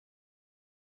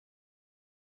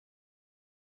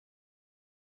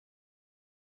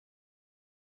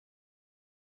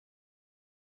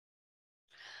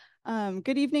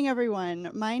Good evening,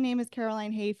 everyone. My name is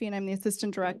Caroline Hafey, and I'm the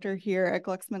Assistant Director here at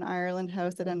Glucksman Ireland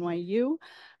House at NYU.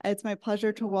 It's my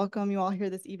pleasure to welcome you all here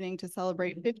this evening to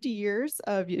celebrate 50 years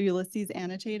of Ulysses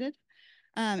Annotated.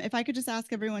 If I could just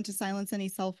ask everyone to silence any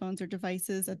cell phones or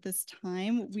devices at this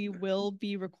time, we will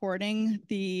be recording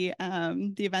the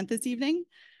event this evening.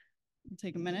 It'll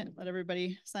take a minute, let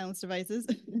everybody silence devices.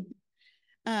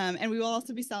 And we will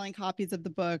also be selling copies of the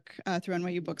book through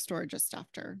NYU Bookstore just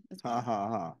after. Ha ha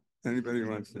ha. Anybody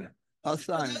wants to? I'll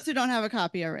sign. For those who don't have a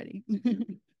copy already.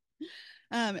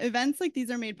 Events like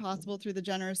these are made possible through the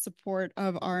generous support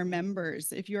of our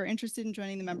members. If you are interested in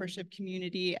joining the membership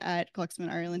community at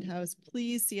Glucksman Ireland House,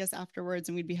 please see us afterwards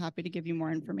and we'd be happy to give you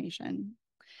more information.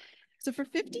 So for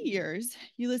 50 years,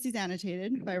 Ulysses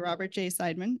Annotated by Robert J.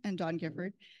 Seidman and Don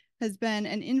Gifford has been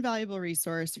an invaluable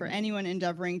resource for anyone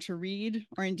endeavoring to read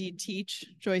or indeed teach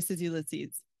Joyce's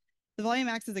Ulysses. The volume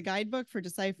acts as a guidebook for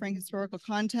deciphering historical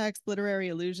context, literary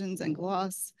allusions, and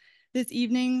gloss. This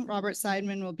evening, Robert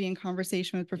Seidman will be in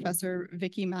conversation with Professor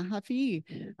Vicki Mahaffey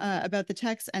about the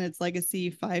text and its legacy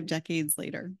 5 decades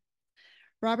later.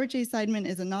 Robert J. Seidman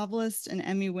is a novelist, an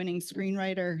Emmy-winning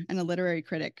screenwriter, and a literary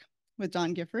critic. With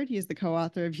Don Gifford, he is the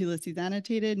co-author of Ulysses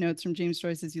Annotated, Notes from James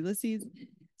Joyce's Ulysses.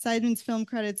 Seidman's film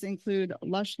credits include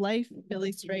Lush Life,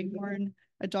 Billy Strayhorn,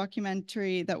 a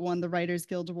documentary that won the Writers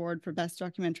Guild Award for Best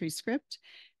Documentary Script,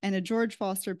 and a George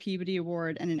Foster Peabody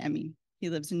Award and an Emmy. He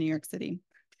lives in New York City.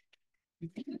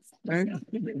 Thank you.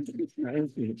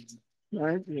 Thank you.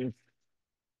 Thank you.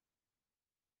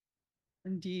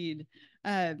 Indeed.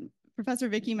 Professor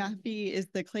Vicki Mahaffey is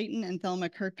the Clayton and Thelma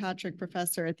Kirkpatrick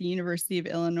Professor at the University of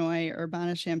Illinois,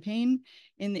 Urbana-Champaign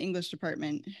in the English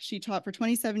department. She taught for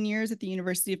 27 years at the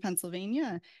University of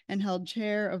Pennsylvania and held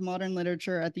Chair of Modern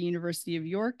Literature at the University of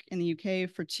York in the UK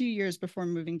for 2 years before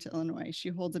moving to Illinois. She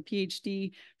holds a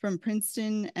PhD from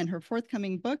Princeton, and her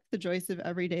forthcoming book, The Joyce of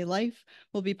Everyday Life,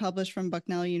 will be published from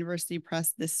Bucknell University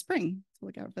Press this spring. So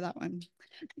look out for that one.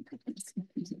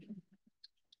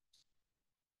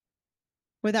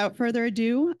 Without further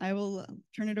ado, I will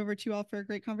turn it over to you all for a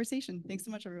great conversation. Thanks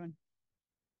so much, everyone.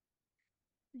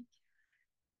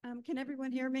 Can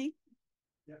everyone hear me?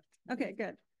 Yeah. Okay,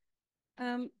 good.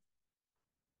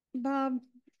 Bob,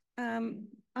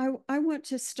 I want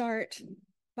to start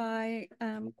by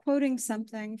quoting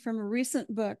something from a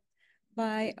recent book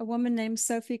by a woman named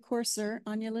Sophie Corser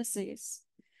on Ulysses.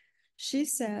 She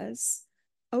says,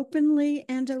 openly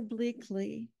and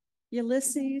obliquely,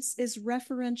 Ulysses is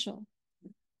referential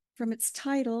from its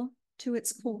title to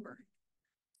its core.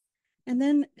 And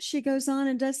then she goes on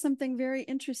and does something very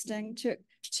interesting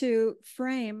to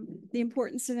frame the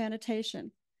importance of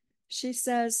annotation. She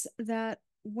says that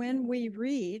when we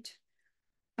read,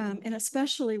 and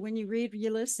especially when you read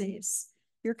Ulysses,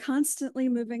 you're constantly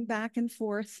moving back and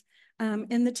forth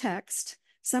in the text,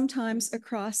 sometimes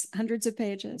across hundreds of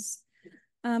pages.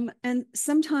 And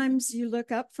sometimes you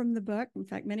look up from the book, in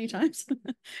fact, many times,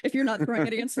 if you're not throwing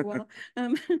it against the wall,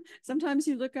 sometimes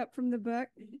you look up from the book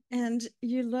and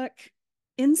you look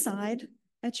inside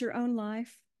at your own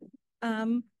life.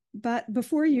 But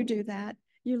before you do that,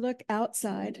 you look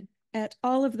outside at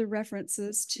all of the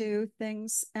references to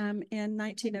things in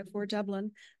 1904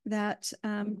 Dublin that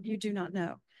you do not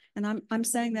know. And I'm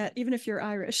saying that even if you're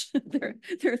Irish, there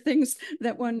are things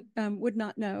that one would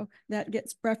not know that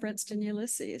gets referenced in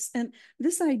Ulysses. And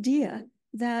this idea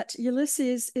that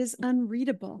Ulysses is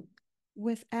unreadable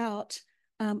without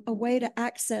a way to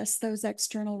access those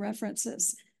external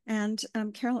references. And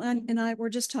Caroline and I were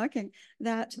just talking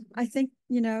that I think,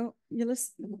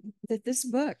 Ulysses, that this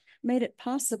book made it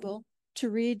possible to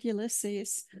read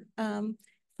Ulysses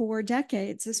for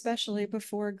decades, especially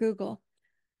before Google.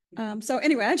 So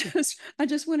anyway, I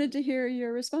just wanted to hear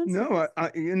your response. No,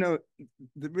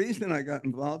 the reason I got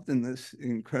involved in this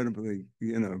incredibly,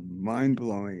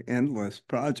 mind-blowing, endless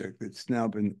project, it's now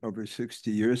been over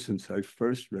 60 years since I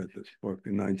first read this book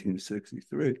in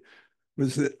 1963,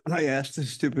 was that I asked a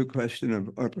stupid question of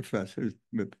our professor,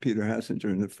 Peter Hassinger,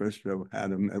 in the first row,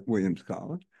 had him at Williams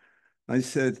College. I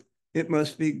said, it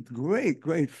must be great,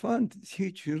 great fun to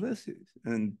teach Ulysses.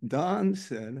 And Don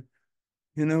said,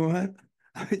 you know what?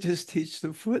 I just teach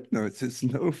the footnotes. It's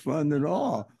no fun at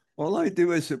all. All I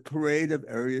do is a parade of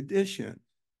erudition,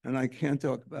 and I can't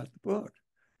talk about the book.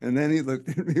 And then he looked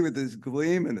at me with this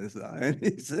gleam in his eye, and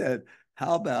he said,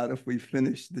 how about if we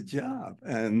finish the job?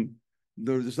 And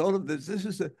the result of this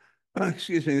is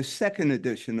a second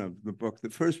edition of the book. The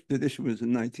first edition was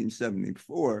in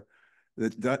 1974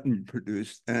 that Dutton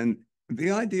produced. And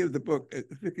the idea of the book,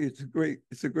 Vicki, it's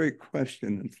a great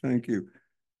question, and thank you.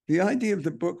 The idea of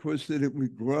the book was that it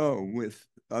would grow with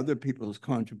other people's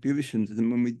contributions. And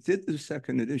when we did the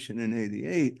second edition in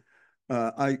 '88,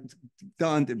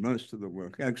 Don did most of the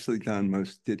work. Actually, Don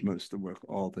did most of the work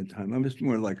all the time. I was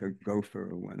more like a gopher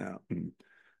who went out and,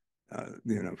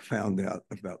 found out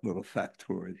about little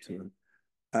factoids.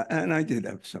 And I did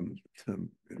have some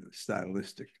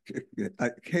stylistic, I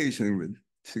occasionally would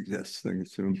suggest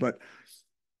things to him, but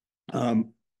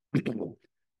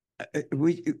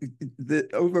the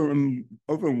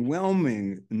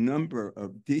overwhelming number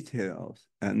of details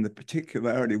and the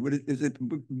particularity. Is it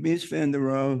Mies van der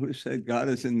Rohe who said God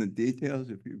is in the details?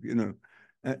 If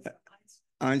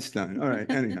Einstein. All right.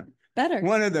 Anyhow, better.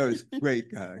 One of those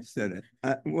great guys said it.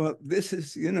 Well, this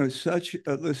is such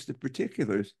a list of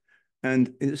particulars,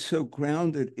 and is so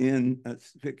grounded in,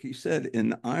 as Vicki said,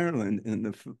 in Ireland, in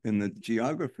the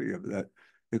geography of that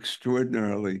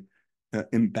extraordinarily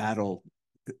embattled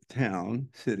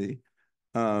city,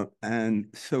 and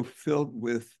so filled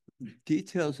with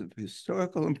details of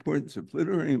historical importance, of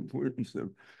literary importance,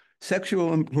 of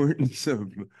sexual importance,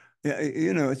 of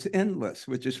it's endless,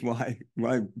 which is why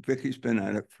Vicki's been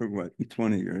at it for what,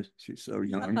 20 years. She's so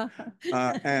young,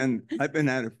 and I've been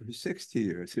at it for 60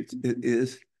 years. It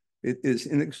is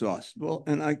inexhaustible,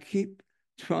 and I keep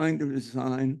trying to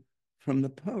resign from the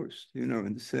post,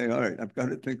 and say, all right, I've got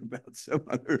to think about some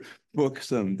other book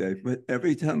someday. But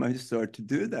every time I start to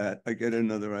do that, I get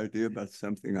another idea about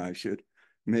something I should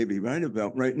maybe write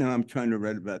about. Right now, I'm trying to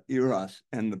write about Eros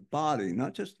and the body,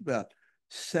 not just about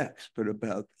sex, but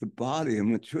about the body.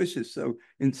 And what Joyce is so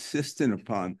insistent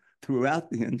upon throughout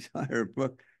the entire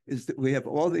book is that we have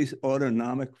all these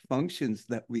autonomic functions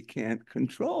that we can't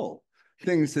control,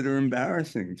 things that are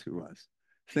embarrassing to us,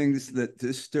 things that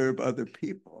disturb other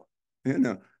people,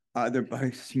 either by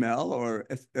smell or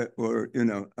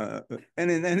and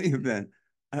in any event,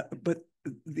 but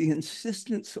the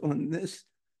insistence on this,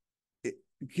 it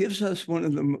gives us one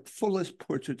of the fullest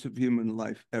portraits of human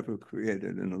life ever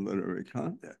created in a literary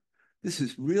context. This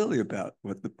is really about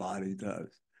what the body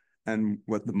does and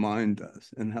what the mind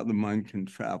does and how the mind can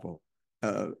travel,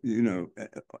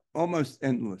 almost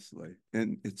endlessly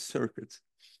in its circuits.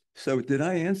 So did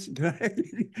I answer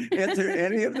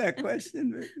any of that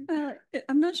question?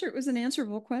 I'm not sure it was an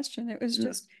answerable question. It was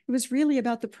just, it was really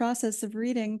about the process of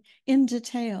reading in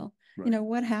detail. Right.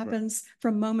 What happens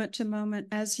from moment to moment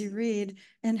as you read,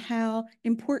 and how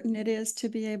important it is to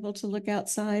be able to look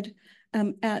outside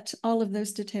at all of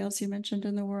those details you mentioned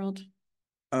in the world.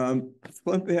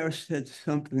 Flaubert said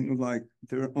something like,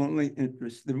 they're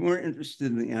more interested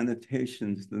in the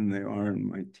annotations than they are in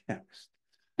my text.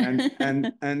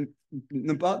 And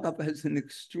Nabokov has an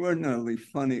extraordinarily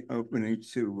funny opening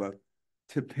to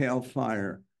Pale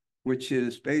Fire, which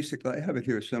is basically, I have it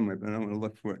here somewhere, but I'm going to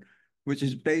look for it, which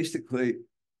is basically,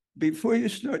 before you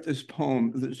start this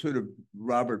poem, the sort of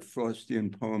Robert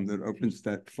Frostian poem that opens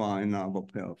that fine novel,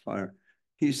 Pale Fire,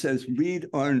 he says, read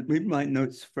my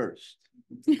notes first,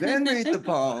 then read the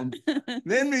poem,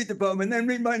 then read the poem, and then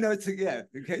read my notes again,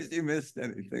 in case you missed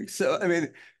anything. So, I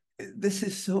mean, this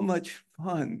is so much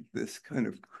fun, this kind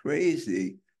of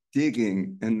crazy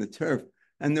digging in the turf.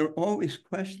 And there are always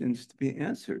questions to be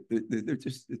answered. They're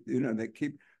just,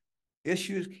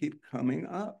 issues keep coming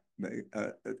up.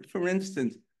 For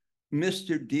instance,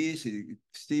 Mr. Deasy,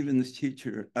 Stephen's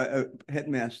teacher,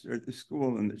 headmaster at the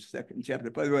school in the second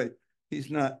chapter. By the way, he's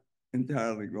not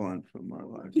entirely gone from our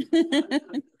lives.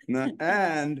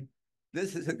 And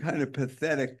this is a kind of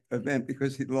pathetic event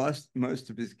because he lost most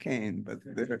of his cane, but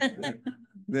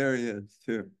there he is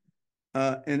too.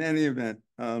 In any event,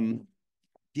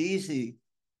 Deasy,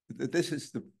 this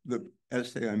is the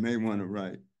essay I may want to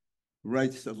write,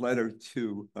 writes a letter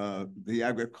to the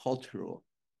agricultural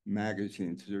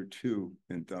magazines. There are two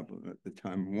in Dublin at the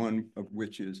time, one of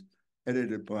which is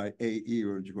edited by A.E.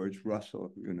 or George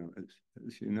Russell,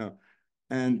 as you know.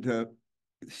 And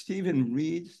Stephen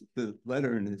reads the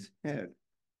letter in his head,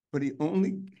 but he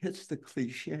only hits the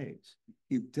cliches.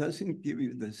 He doesn't give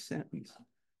you the sentence.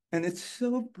 And it's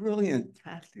so brilliant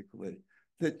tactically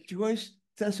that Joyce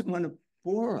doesn't want to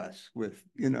bore us with,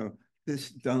 this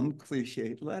dumb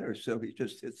cliched letter. So he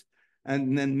just hits,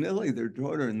 and then Millie, their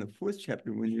daughter, in the fourth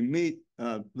chapter, when you meet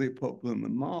Leopold Bloom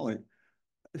and Molly,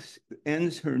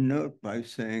 ends her note by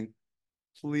saying,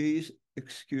 please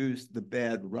excuse the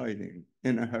bad writing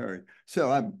in a hurry.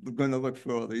 So I'm going to look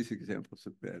for all these examples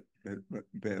of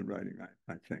bad writing,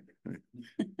 I think.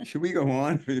 Should we go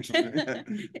on?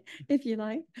 If you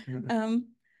like.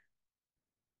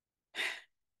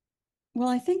 Well,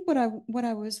 I think what I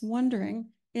was wondering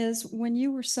is, when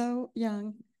you were so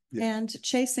young and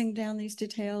chasing down these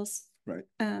details, right?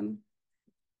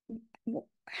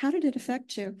 How did it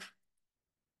affect you?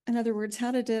 In other words,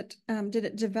 how did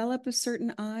it develop a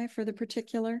certain eye for the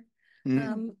particular,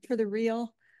 for the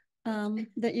real,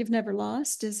 that you've never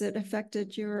lost? Has it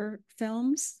affected your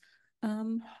films?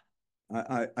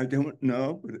 I don't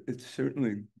know, but it's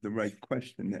certainly the right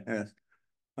question to ask.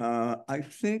 I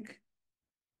think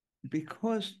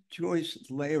because Joyce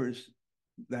layers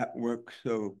that work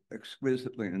so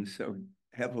exquisitely and so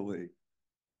heavily,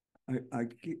 I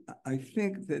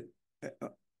think that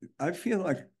I feel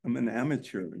like I'm an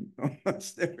amateur in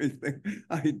almost everything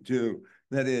I do.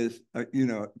 That is, you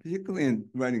know, particularly in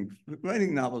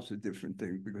writing novels are different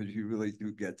things because you really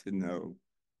do get to know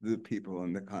the people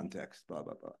and the context, blah,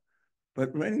 blah, blah.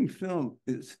 But writing film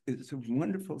is a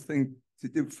wonderful thing to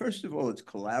do. First of all, it's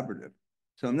collaborative.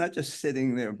 So I'm not just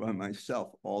sitting there by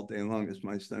myself all day long, as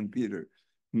my son Peter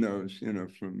knows, you know,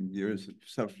 from years of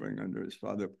suffering under his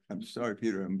father. I'm sorry,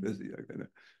 Peter, I'm busy. I gotta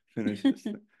finish this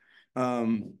thing.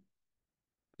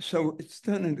 So it's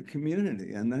done in the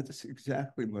community, and that's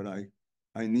exactly what I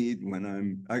need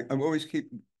when I always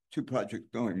keep two projects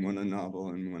going, one a novel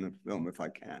and one a film if I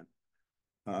can.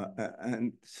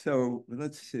 And so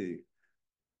let's see.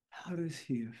 How does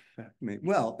he affect me?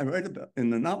 Well, I write about, in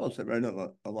the novels, I write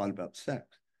a lot about sex.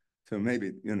 So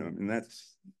maybe, you know,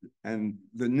 and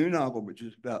the new novel, which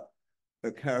is about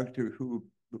a character who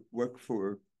worked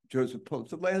for Joseph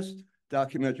Pulitzer. The last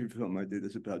documentary film I did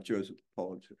is about Joseph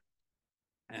Pulitzer.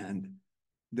 And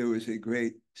there was a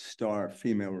great star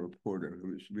female reporter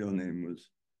whose real name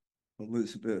was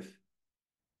Elizabeth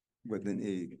with an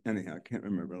E. Anyhow, I can't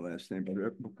remember her last name, but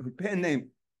her pen name,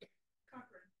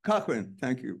 Cochran,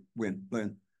 thank you,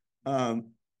 Lynn.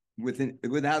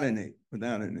 Without an E,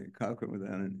 Cochran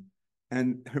without an E.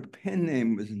 And her pen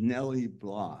name was Nellie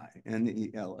Bly,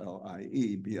 NellieBly.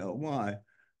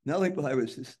 Nellie Bly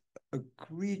was this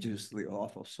egregiously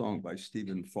awful song by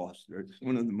Stephen Foster. It's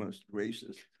one of the most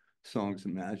racist songs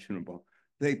imaginable.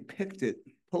 They picked it,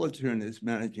 Pulitzer and his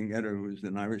managing editor, who was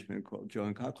an Irishman called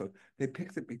John Cochran, they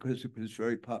picked it because it was a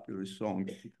very popular song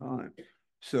at the time.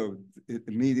 So it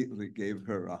immediately gave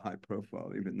her a high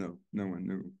profile, even though no one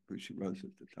knew who she was at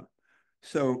the time.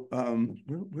 So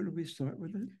where do we start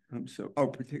with it?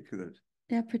 Particulars.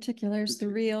 Yeah, particulars, the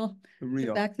real.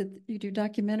 The fact that you do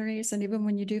documentaries, and even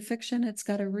when you do fiction, it's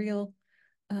got a real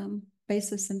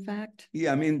basis in fact.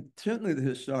 Yeah, I mean, certainly the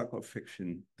historical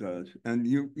fiction does. And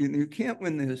you can't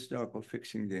win the historical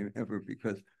fiction game ever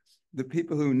because the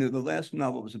people who knew, the last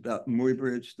novel was about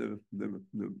Muybridge, the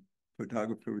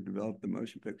photographer who developed the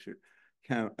motion picture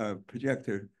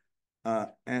projector.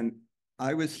 And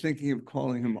I was thinking of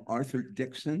calling him Arthur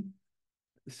Dixon.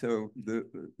 So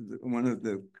one of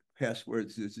the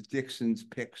passwords is Dixon's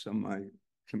Picks on my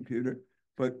computer.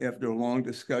 But after a long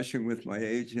discussion with my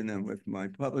agent and with my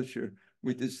publisher,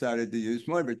 we decided to use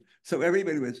Muybridge. So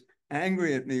everybody was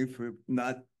angry at me for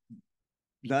not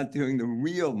doing the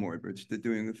real Muybridge, to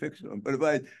doing the fictional. But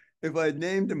if I'd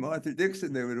named him Arthur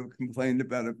Dixon, they would have complained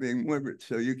about it being Muybridge.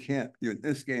 So you can't,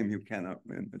 this game you cannot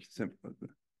win. It's simple as that.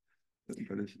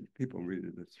 But if people read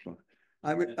it, it's fine.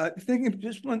 I think of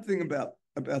just one thing about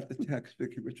the text,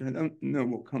 Vicki, which I don't know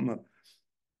will come up.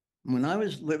 When I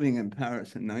was living in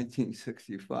Paris in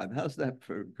 1965, how's that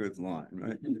for a good line,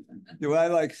 right? Do I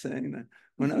like saying that?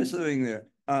 When I was living there,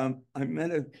 I met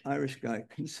an Irish guy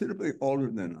considerably older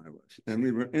than I was, and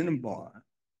we were in a bar,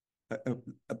 a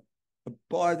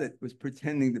bar that was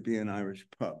pretending to be an Irish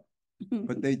pub,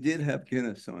 but they did have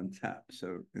Guinness on tap,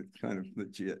 so it's kind of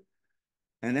legit.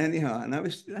 And anyhow, and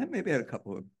I maybe had a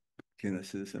couple of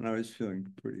Guinnesses, and I was feeling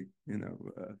pretty,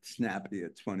 snappy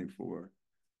at 24.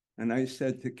 And I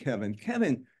said to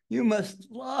Kevin, you must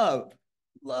love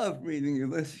reading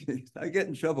Ulysses. I get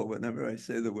in trouble whenever I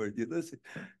say the word Ulysses.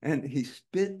 And he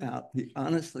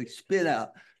honestly spit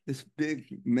out this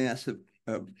big mass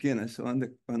of Guinness on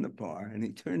the bar. And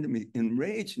he turned to me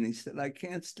enraged and he said, I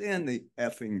can't stand the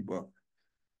effing book.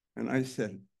 And I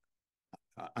said,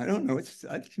 I don't know.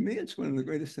 To me, it's one of the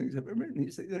greatest things I've ever written.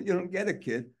 He said, you don't get it,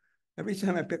 kid. Every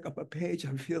time I pick up a page,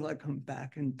 I feel like I'm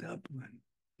back in Dublin.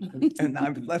 And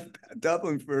I've left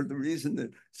Dublin for the reason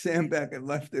that Sam Beckett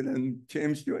left it and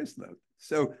James Joyce left.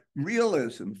 So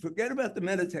realism, forget about the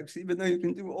metatext, even though you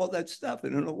can do all that stuff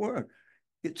and it'll work.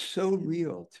 It's so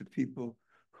real to people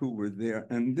who were there.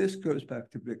 And this goes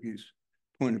back to Vicki's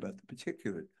point about the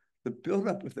particulars. The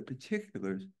buildup of the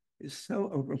particulars is so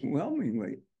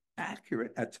overwhelmingly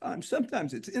accurate at times.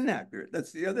 Sometimes it's inaccurate.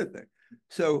 That's the other thing.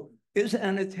 So is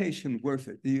annotation worth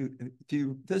it?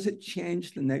 Does it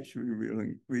change the nature of your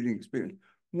reading experience?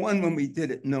 One, when we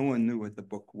did it, no one knew what the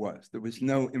book was. There was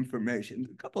no information.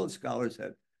 A couple of scholars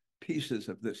had pieces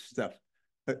of this stuff.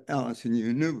 Allison,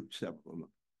 you knew several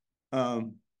of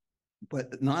them.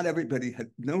 but not everybody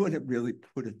no one had really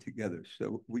put it together.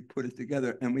 So we put it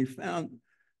together, and we found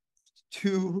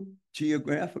two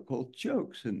geographical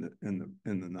jokes in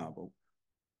the novel.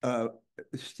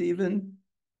 Stephen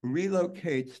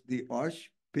relocates the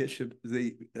Archbishop's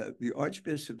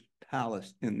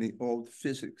palace in the old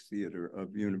physics theater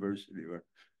of university, or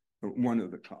one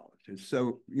of the colleges.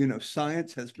 So,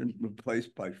 science has been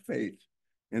replaced by faith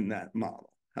in that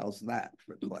model. How's that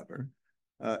for clever?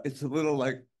 It's a little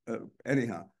like,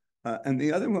 anyhow. And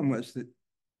the other one was that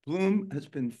Bloom has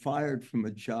been fired from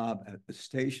a job at the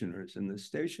stationer's, and the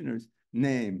stationer's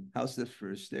name, how's this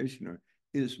for a stationer,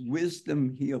 is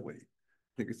Wisdom Healy.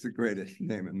 I think it's the greatest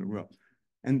name in the world.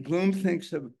 And Bloom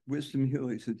thinks of Wisdom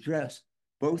Healy's address.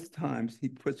 Both times he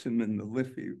puts him in the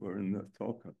Liffey or in the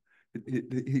Tolka.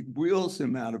 He wheels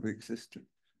him out of existence.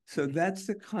 So that's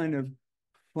the kind of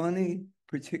funny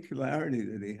particularity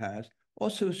that he has.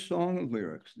 Also, song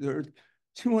lyrics. There are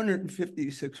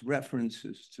 256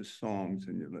 references to songs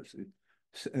in Ulysses,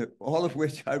 all of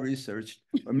which I researched,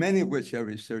 or many of which I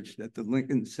researched at the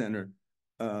Lincoln Center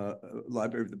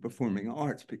Library of the Performing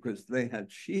Arts, because they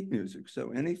had sheet music.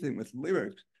 So anything with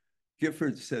lyrics,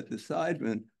 Gifford said to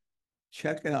Seidman,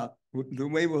 check out, the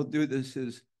way we'll do this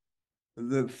is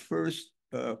the first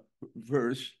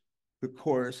verse, the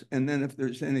chorus, and then if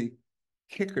there's any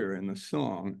kicker in the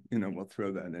song, we'll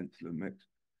throw that into the mix.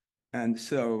 And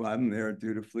so I'm there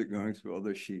dutifully going through all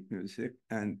the sheet music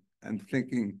and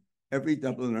thinking every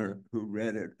Dubliner who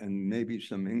read it, and maybe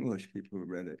some English people who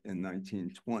read it in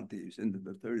 1920s into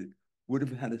the 30s, would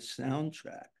have had a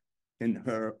soundtrack in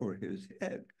her or his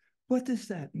head. What does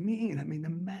that mean? I mean,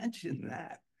 imagine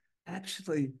that.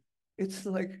 Actually, it's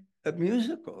like a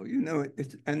musical,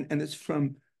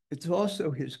 it's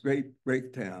also his great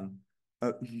breakdown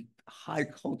of high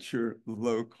culture,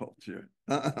 low culture.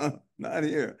 Not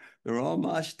here. They're all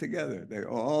moshed together. They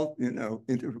all,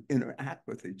 interact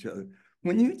with each other.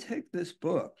 When you take this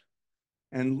book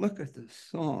and look at the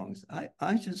songs,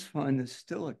 I just find this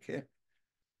still a kick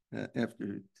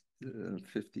after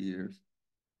 50 years.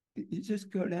 You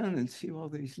just go down and see all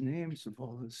these names of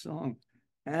all the songs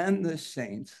and the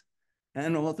saints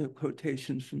and all the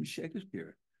quotations from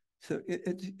Shakespeare. So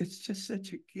it's just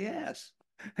such a gas.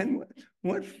 And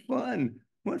what fun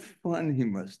he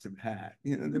must have had.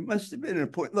 There must have been a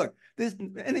point. Look,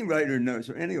 any writer knows,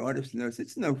 or any artist knows,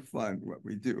 it's no fun what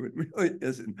we do. It really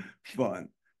isn't fun.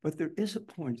 But there is a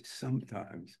point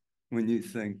sometimes when you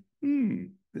think,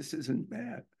 this isn't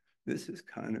bad. This is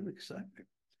kind of exciting.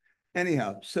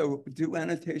 Anyhow, so do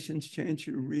annotations change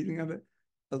your reading of it?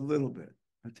 A little bit,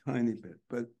 a tiny bit.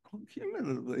 But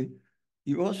cumulatively,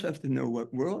 you also have to know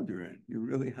what world you're in. You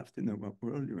really have to know what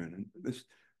world you're in. And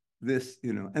this,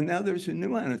 and now there's a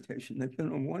new annotation. They've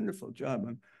done a wonderful job.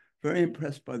 I'm very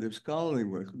impressed by their scholarly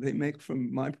work. They make,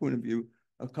 from my point of view,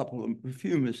 a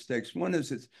few mistakes. One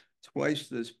is it's twice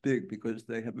this big because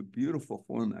they have a beautiful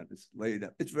format. It's laid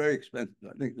out. It's very expensive.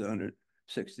 I think it's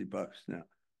 $160 now.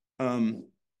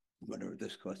 Whatever,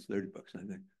 this costs $30, I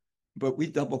think. But we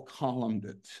double columned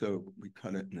it, so we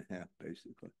cut it in half,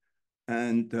 basically.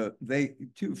 And they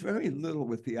do very little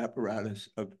with the apparatus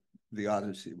of the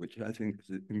Odyssey, which I think,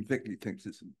 and Vicki thinks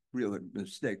is a real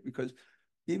mistake, because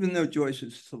even though Joyce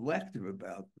is selective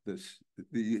about his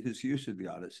use of the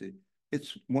Odyssey,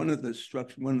 it's one of the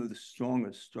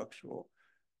strongest structural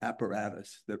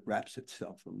apparatus that wraps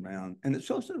itself around. And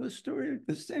it's also the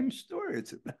same story.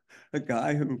 It's about a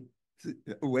guy who,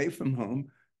 away from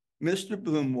home, Mr.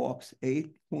 Bloom walks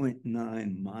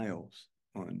 8.9 miles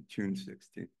on June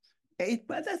 16th. 8,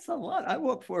 but that's a lot. I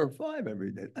walk 4 or 5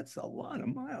 every day. That's a lot of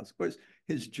miles. Of course,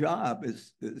 his job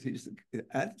is he's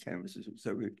at canvases,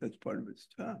 so that's part of his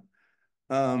job.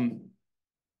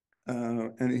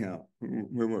 Anyhow,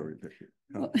 where were we, Vicki?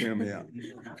 Hear me out.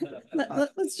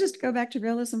 Let's just go back to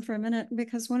realism for a minute,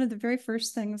 because one of the very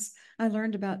first things I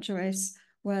learned about Joyce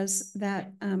was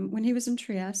that when he was in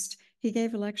Trieste, he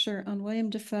gave a lecture on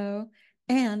William Defoe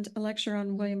and a lecture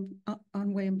on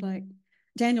William Blake.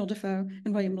 Daniel Defoe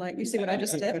and William Blake. You see what I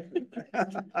just did?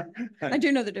 I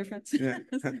do know the difference, yeah.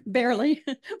 Barely,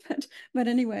 but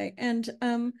anyway. And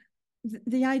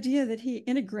the idea that he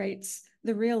integrates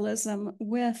the realism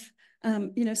with,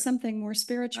 something more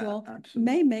spiritual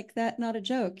may make that not a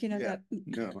joke. Yeah. That.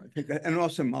 No, I think that, and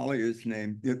also Molly is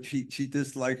named. She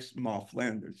dislikes Ma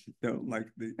Flanders. She don't like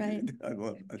the. Right.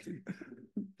 I think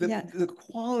the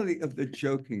quality of the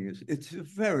joking it's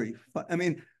very fun. I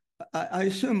mean, I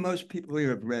assume most people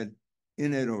here have read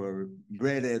it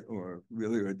or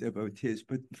really are devotees,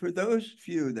 but for those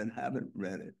few that haven't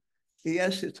read it,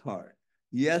 yes, it's hard.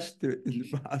 Yes,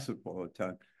 it's impossible all the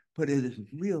time, but it is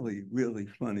really, really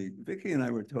funny. Vicki and I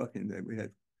were talking that we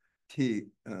had tea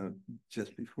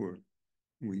just before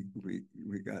we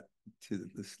got to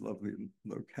this lovely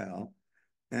locale,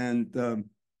 and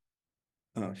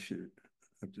oh shoot,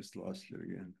 I've just lost it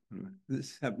again.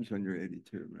 This happens when you're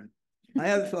 82, right? I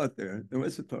had a thought there. There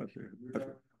was a thought there.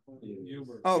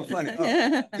 Oh, funny.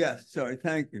 Oh, yes. Sorry.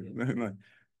 Thank you very much.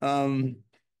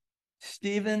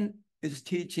 Stephen is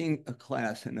teaching a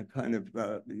class in a kind of,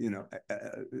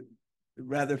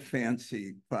 rather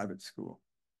fancy private school.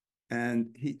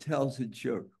 And he tells a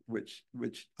joke, which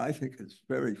I think is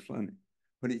very funny.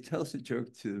 But he tells a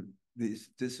joke to these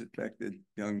disaffected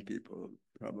young people,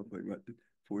 probably what,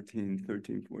 13,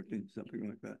 14, something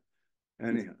like that.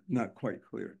 Anyhow, not quite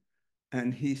clear.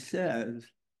 And he says,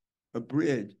 a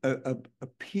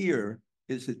pier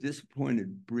is a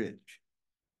disappointed bridge.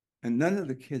 And none of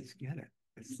the kids get it.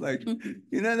 It's like,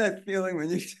 you know that feeling when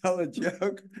you tell a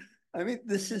joke? I mean,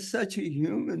 this is such a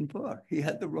human book. He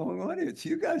had the wrong audience.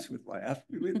 You guys would laugh.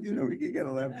 We could get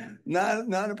a laugh.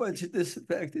 Not a bunch of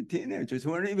disaffected teenagers.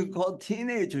 They weren't even called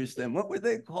teenagers then. What were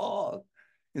they called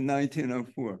in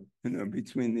 1904?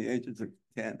 Between the ages of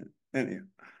 10. Anyhow,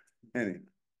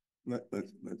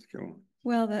 let's go on.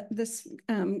 Well, this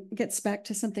gets back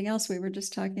to something else we were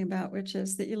just talking about, which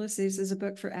is that Ulysses is a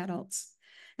book for adults.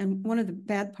 And one of the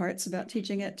bad parts about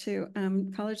teaching it to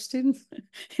college students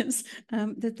is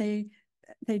that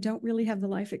they don't really have the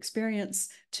life experience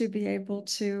to be able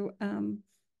to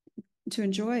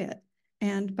enjoy it.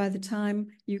 And by the time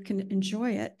you can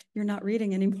enjoy it, you're not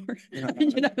reading anymore.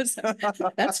 So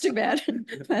that's too bad.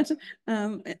 But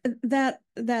that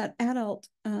adult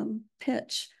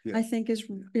pitch, yeah, I think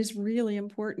is really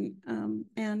important.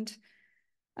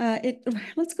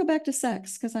 Let's go back to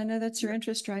sex, because I know that's your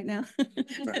interest right now.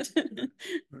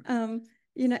 And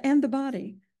the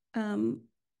body.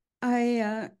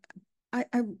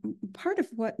 Part of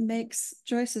what makes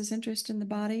Joyce's interest in the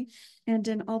body and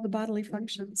in all the bodily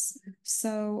functions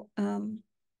so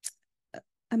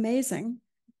amazing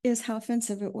is how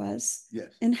offensive it was.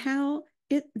 Yes. And how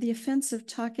the offense of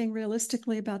talking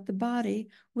realistically about the body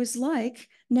was like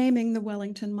naming the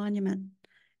Wellington Monument.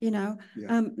 Yeah.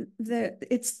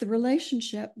 It's the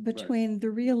relationship between the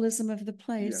realism of the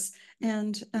place, yeah,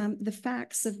 and the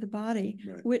facts of the body,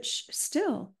 right, which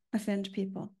still offend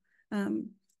people.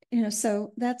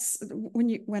 So that's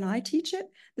when I teach it,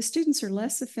 the students are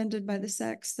less offended by the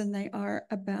sex than they are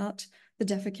about the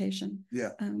defecation.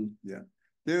 Yeah.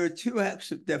 There are two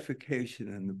acts of defecation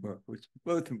in the book,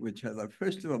 both of which I love.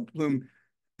 First of all, Bloom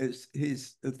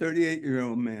he's a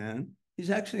 38-year-old man. He's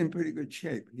actually in pretty good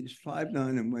shape. He's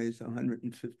 5'9" and weighs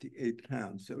 158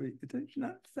 pounds. So he's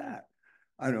not fat,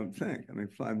 I don't think. I mean,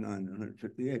 5'9",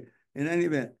 158. In any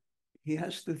event, he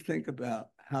has to think about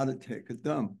how to take a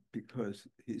dump because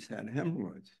he's had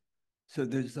hemorrhoids. So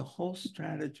there's a whole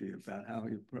strategy about how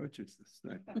he approaches this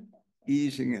thing,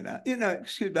 easing it out.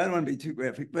 Excuse me, I don't want to be too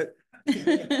graphic, but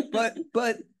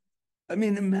I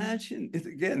mean, imagine, it's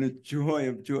again, a joy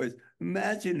of joys.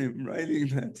 Imagine him writing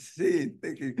that scene,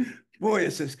 thinking, boy,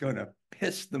 is this going to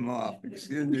piss them off,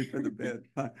 excuse me for the bad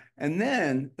pun. And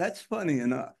then, that's funny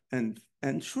enough, and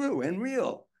true, and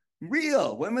real.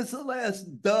 When was the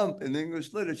last dump in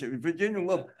English literature? Virginia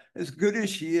Woolf, as good as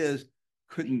she is,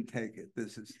 couldn't take it.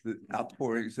 This is the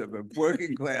outpourings of a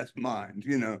working class mind,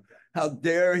 How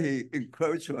dare he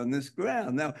encroach on this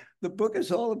ground? Now, the book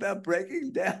is all about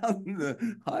breaking down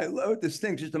the high-low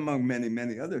distinctions among many,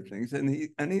 many other things. And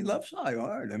he loves high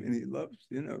art. I mean, he loves,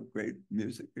 great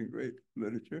music and great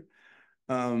literature.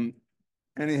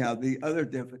 Anyhow, the other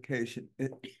defecation,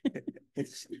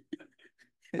 it's...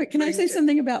 Wait, can I say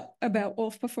something about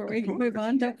Woolf before we move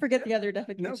on? Don't forget the other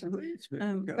defecation. No, please.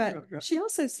 Go. She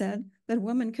also said that a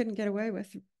woman couldn't get away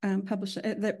with publishing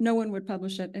it, that no one would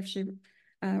publish it if she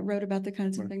wrote about the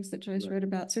kinds of things that Joyce wrote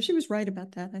about. So she was right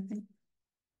about that, I think.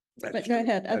 But go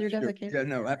ahead, other defecation. Yeah,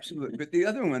 no, absolutely. But the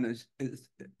other one is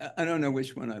I don't know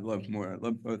which one I love more. I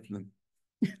love both of them.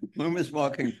 One was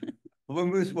walking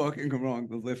along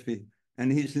the Liffey, and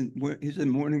he's in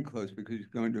mourning clothes because he's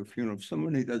going to a funeral of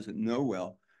someone he doesn't know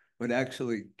well, but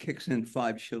actually kicks in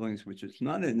 5 shillings, which is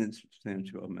not an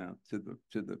insubstantial amount to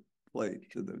the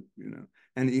plate,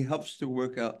 and he helps to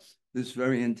work out this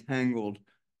very entangled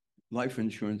life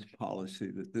insurance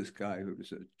policy that this guy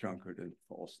who's a drunkard and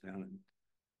falls down and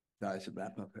dies of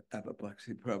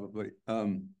apoplexy probably.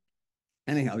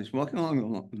 Anyhow, he's walking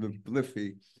along the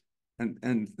Liffey,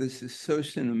 and this is so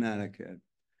cinematic, Ed.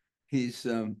 He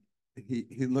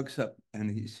looks up and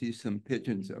he sees some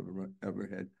pigeons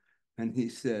overhead, and he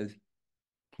says,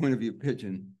 point of view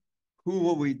pigeon, who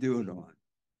will we do it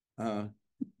on?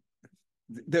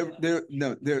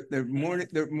 They're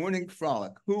morning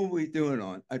frolic. Who will we do it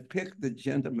on? I picked the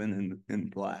gentleman in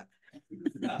black.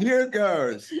 Here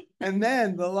goes. And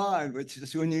then the line, which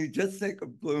is when you just think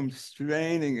of Bloom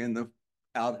straining in the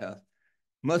outhouse,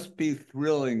 must be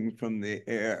thrilling from the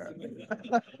air.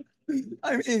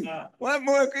 I mean, what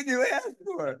more could you ask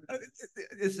for?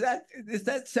 Is that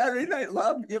Saturday Night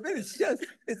Live? I mean,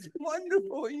 it's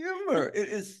wonderful humor. It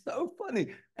is so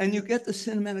funny. And you get the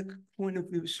cinematic point of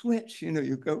view switch. You know,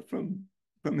 you go from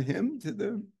him to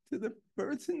the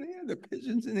birds in the air, the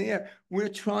pigeons in the air. We're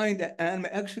trying to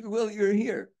animate. Actually, Willie, you're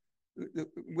here.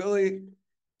 Willie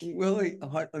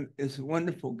Hartland is a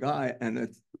wonderful guy,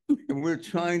 and we're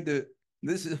trying to.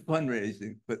 This is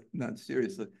fundraising, but not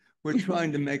seriously. We're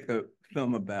trying to make a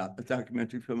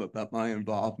documentary film about my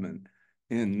involvement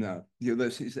in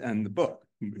Ulysses and the book.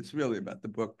 It's really about the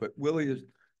book, but Willie has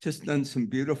just done some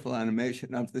beautiful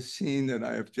animation of the scene that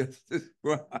I have just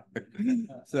described.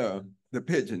 So the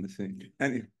pigeon scene.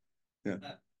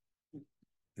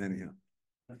 Anyhow,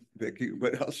 Vicki,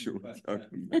 what else you were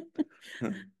talking about?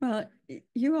 Well,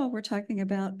 you all were talking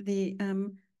about the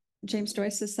James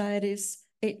Joyce Society's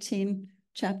 18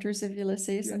 chapters of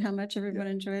Ulysses and how much everyone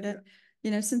enjoyed it.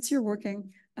 You know, since you're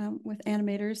working with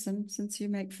animators and since you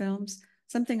make films,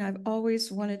 something I've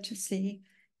always wanted to see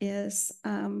is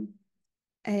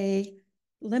a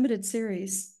limited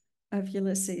series of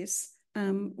Ulysses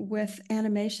with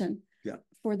animation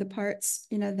for the parts,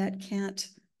 you know, that can't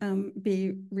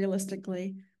be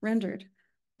realistically rendered.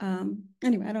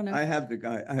 Anyway, I don't know. I have the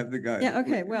guy. Yeah,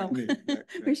 okay, well,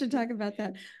 we should talk about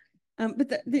that.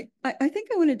 But I think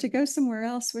I wanted to go somewhere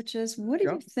else, which is, what do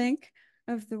you think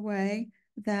of the way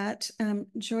that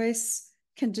Joyce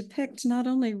can depict not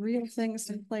only real things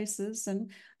and places and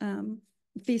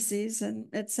feces and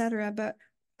etc., but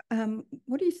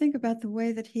what do you think about the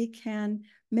way that he can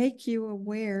make you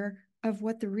aware of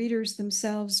what the readers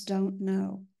themselves don't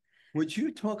know? Would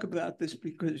you talk about this,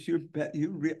 because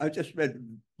I just read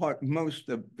most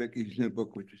of Vicki's new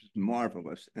book, which is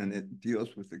marvelous, and it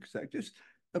deals with just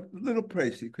a little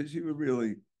pricey, because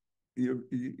you've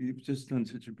just done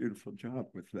such a beautiful job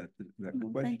with that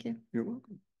question. Thank you. You're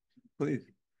welcome. Please.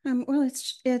 Well,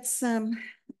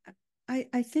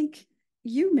 I think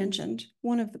you mentioned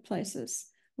one of the places,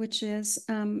 which is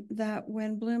that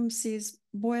when Bloom sees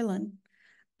Boylan,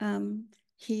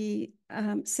 he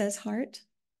says heart.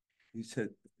 He says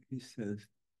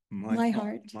my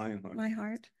heart.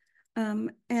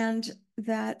 And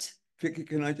that. Vicki,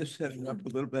 can I just set it up a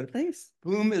little bit? Please.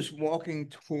 Bloom is walking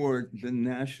toward the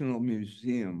National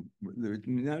Museum. The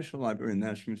National Library and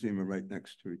National Museum are right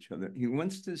next to each other. He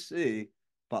wants to see,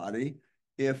 Body,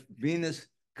 if Venus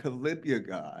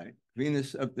Caligula,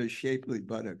 Venus of the shapely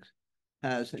buttocks,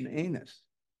 has an anus.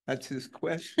 That's his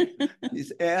question.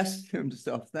 He's asked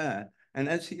himself that. And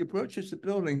as he approaches the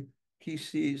building, he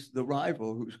sees the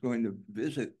rival who's going to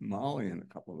visit Molly in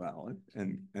a couple of hours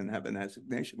and have an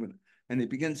assignation with him. And he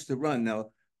begins to run. Now,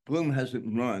 Bloom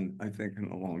hasn't run, I think, in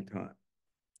a long time.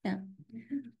 Yeah.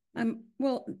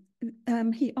 Well,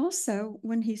 he also,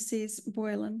 when he sees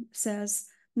Boylan, says,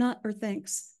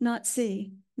 thinks, not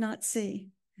see, not see.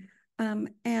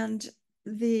 And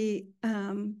the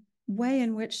way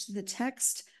in which the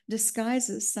text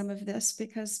disguises some of this,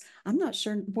 because I'm not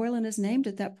sure Boylan is named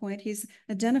at that point. He's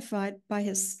identified by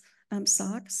his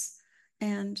socks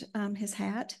and his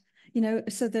hat, you know,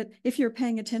 so that if you're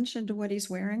paying attention to what he's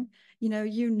wearing,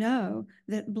 you know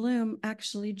that Bloom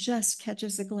actually just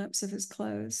catches a glimpse of his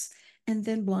clothes and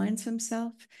then blinds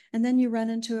himself. And then you run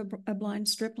into a blind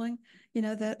stripling, you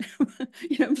know, that,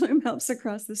 Bloom helps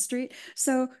across the street.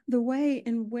 So the way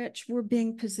in which we're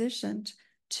being positioned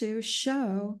to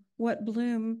show what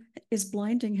Bloom is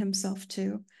blinding himself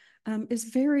to is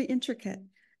very intricate.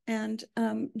 And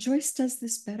Joyce does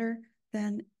this better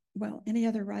than, well, any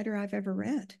other writer I've ever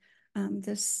read. And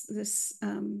it's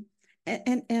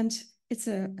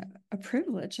a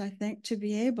privilege, I think, to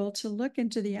be able to look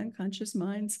into the unconscious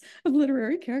minds of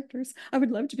literary characters. I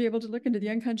would love to be able to look into the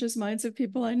unconscious minds of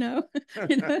people I know.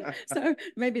 So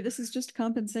maybe this is just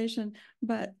compensation,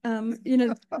 but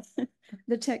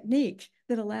the technique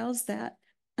that allows that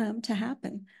to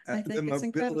happen, I think it's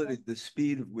incredible. The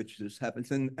speed of which this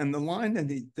happens, and the line that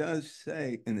he does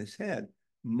say in his head,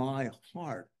 "My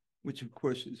heart," which of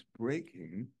course is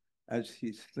breaking as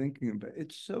he's thinking about it.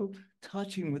 It's so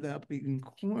touching without being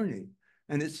corny.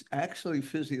 And it's actually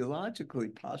physiologically,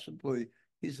 possibly,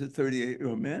 he's a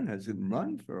 38-year-old man, hasn't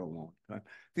run for a long time.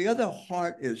 The other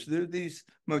heart is, there are these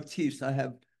motifs, I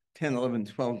have 10, 11,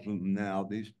 12 of them now,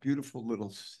 these beautiful little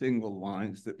single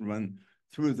lines that run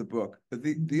through the book. But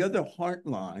the other heart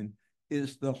line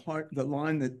is the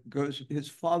line that goes, his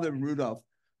father, Rudolph,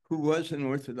 who was an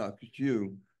Orthodox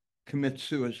Jew, commits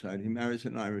suicide. He marries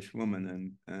an Irish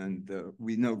woman, and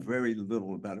we know very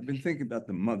little about it. I've been thinking about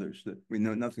the mothers, that we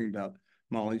know nothing about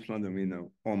Molly's mother. We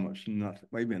know almost nothing,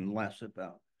 even less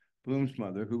about Bloom's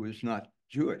mother, who was not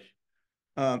Jewish.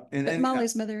 But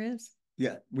Molly's mother is.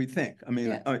 Yeah, we think. I mean,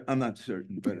 yeah. I'm not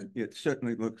certain, but it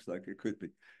certainly looks like it could be.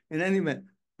 In any event,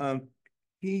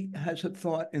 he has a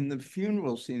thought in the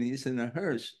funeral scene. He's in a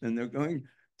hearse, and they're going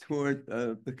toward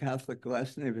the Catholic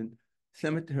Glasnevin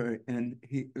cemetery, and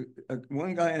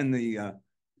one guy in the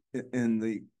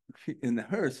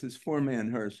hearse, this four-man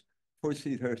hearse,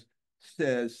 four-seat hearse,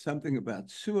 says something about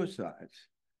suicides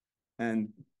and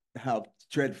how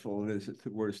dreadful it is. It's the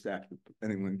worst act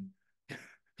anyone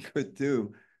could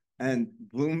do. And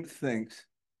Bloom thinks,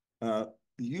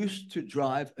 used to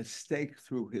drive a stake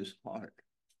through his heart,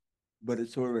 but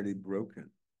it's already broken,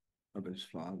 of his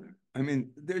father. I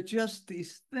mean, they're just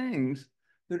these things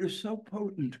that are so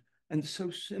potent and so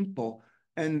simple.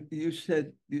 And you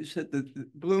said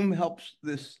that Bloom helps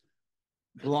this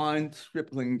blind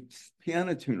stripling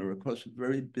piano tuner across a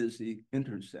very busy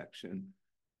intersection.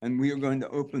 And we are going to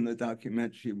open the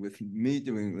documentary with me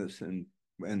doing this and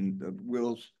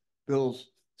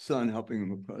Bill's son helping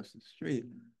him across the street.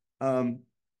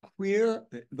 Queer,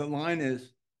 the line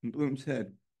is in Bloom's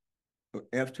head,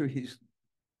 after he's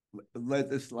led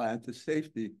this lad to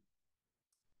safety,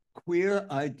 queer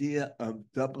idea of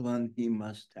Dublin he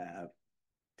must have,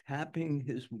 tapping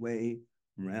his way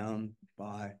round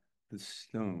by the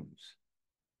stones.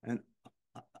 And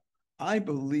I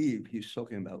believe he's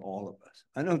talking about all of us.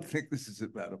 I don't think this is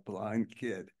about a blind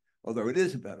kid, although it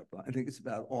is about a blind. I think it's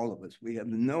about all of us. We have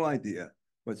no idea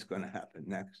what's going to happen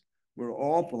next. We're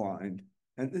all blind.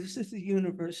 And this is the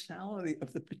universality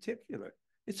of the particular.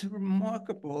 It's a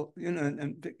remarkable,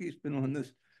 and Vicki's been on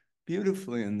this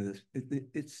beautifully in this.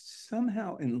 It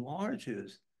somehow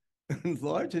enlarges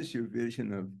your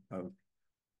vision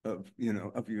of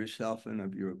yourself and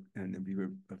of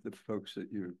the folks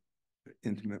that you're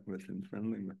intimate with and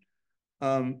friendly with.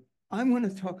 I want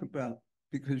to talk about,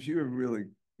 because you're really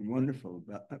wonderful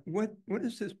about what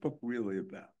is this book really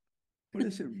about? What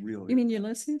is it really? You mean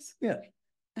Ulysses? Yeah.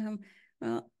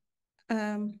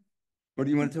 Or do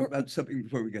you want to talk about something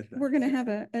before we get there? We're going to have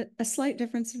a slight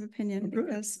difference of opinion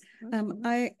because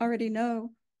I already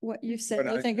know what you said.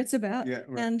 I think it's about, yeah,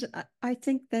 right. And I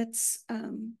think that's a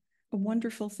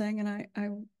wonderful thing, and I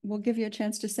will give you a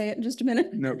chance to say it in just a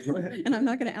minute. No, go ahead. And I'm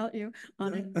not going to out you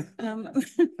on it.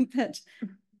 But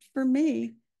for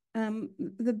me,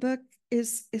 the book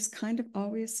is kind of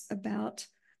always about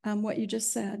what you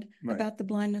just said, right, about the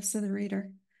blindness of the reader.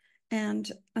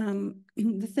 And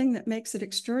the thing that makes it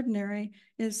extraordinary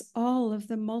is all of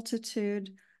the multitudes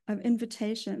of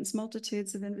invitations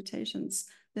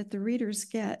that the readers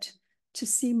get to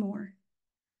see more,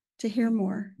 to hear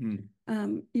more,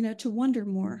 to wonder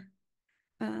more.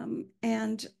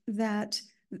 And that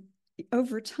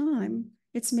over time,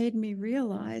 it's made me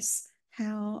realize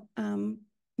how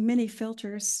many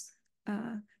filters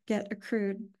get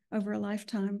accrued over a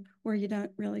lifetime where you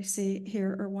don't really see,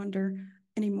 hear, or wonder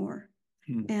anymore.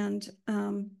 And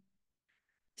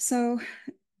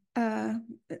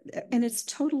and it's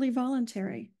totally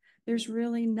voluntary. There's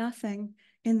really nothing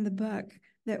in the book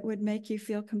that would make you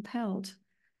feel compelled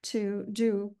to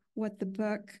do what the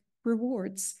book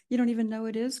rewards. You don't even know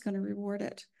it is going to reward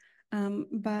it.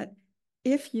 But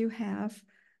if you have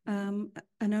an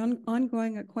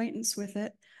ongoing acquaintance with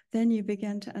it, then you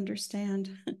begin to understand.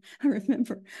 I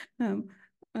remember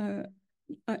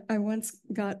I once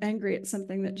got angry at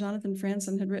something that Jonathan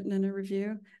Franzen had written in a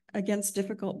review against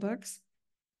difficult books.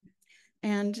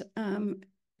 And,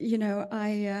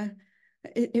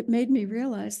 it made me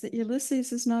realize that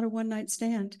Ulysses is not a one-night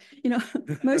stand.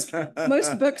 Most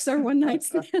books are one-night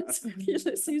stands.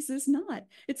 Ulysses is not.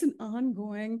 It's an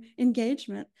ongoing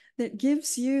engagement that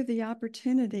gives you the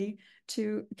opportunity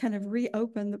to kind of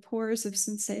reopen the pores of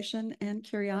sensation and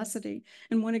curiosity.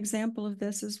 And one example of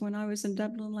this is when I was in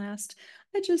Dublin last,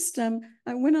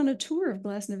 I went on a tour of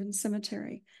Glasnevin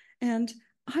Cemetery, and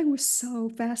I was so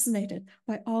fascinated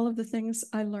by all of the things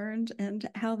I learned and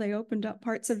how they opened up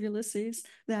parts of Ulysses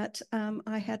that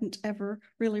I hadn't ever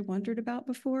really wondered about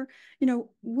before.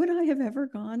 Would I have ever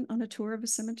gone on a tour of a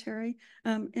cemetery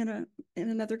in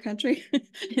another country,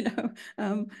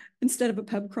 instead of a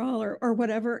pub crawl or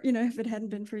whatever, if it hadn't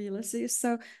been for Ulysses?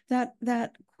 So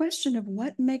that question of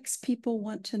what makes people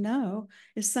want to know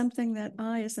is something that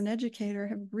I, as an educator,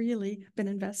 have really been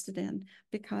invested in,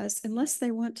 because unless they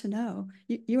want to know,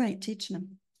 you ain't teaching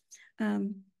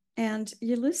them. And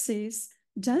Ulysses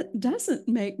doesn't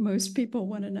make most people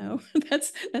want to know.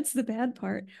 That's the bad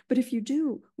part. But if you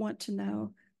do want to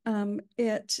know,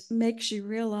 it makes you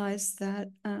realize that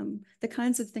the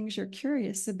kinds of things you're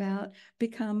curious about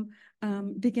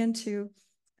begin to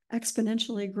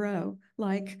exponentially grow,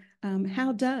 like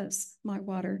how does my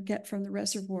water get from the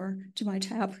reservoir to my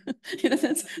tap?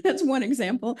 That's one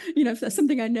example. That's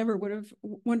something I never would have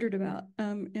wondered about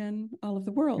in all of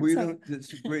the world. We don't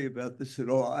disagree about this at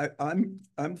all.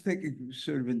 I'm thinking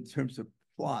sort of in terms of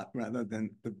plot rather than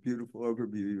the beautiful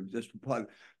overview you just provided.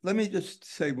 Let me just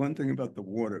say one thing about the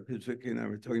water, because Vicki and I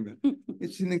were talking about.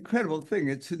 It's an incredible thing.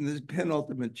 It's in this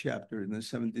penultimate chapter, in the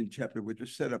 17th chapter, which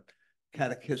is set up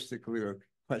catechistically or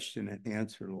question and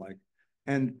answer like.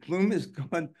 And Bloom has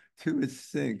gone to his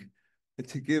sink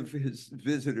to give his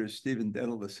visitor, Stephen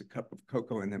Dedalus, a cup of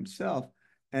cocoa and himself.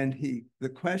 And the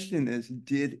question is,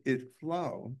 did it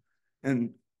flow?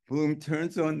 And Bloom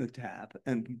turns on the tap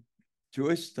and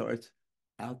Joyce starts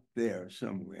out there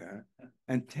somewhere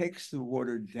and takes the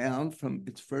water down from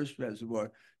its first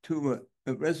reservoir to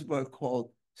a reservoir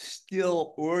called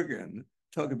Still Organ.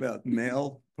 Talk about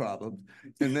male problems,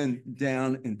 and then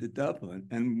down into Dublin.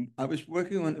 And I was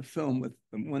working on a film with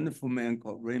a wonderful man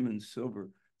called Raymond Silver,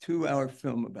 2-hour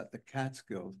film about the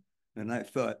Catskills. And I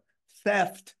thought,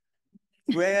 theft,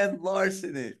 grand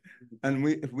larceny. And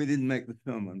we didn't make the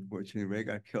film, unfortunately. Ray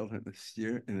got killed in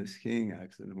a skiing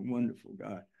accident, a wonderful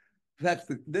guy. In fact,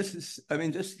 this is, I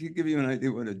mean, just to give you an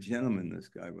idea what a gentleman this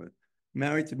guy was.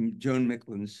 Married to Joan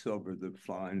Micklin Silver, the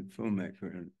fine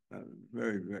filmmaker, and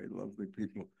very, very lovely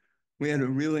people. We had a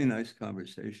really nice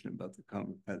conversation about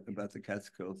the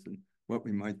Catskills and what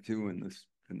we might do in this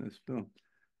film.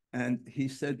 And he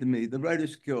said to me, the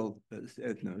Writers Guild, as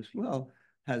Ed knows well,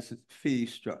 has a fee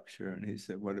structure. And he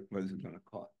said, what is it going to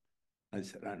cost? I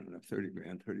said, I don't know, 30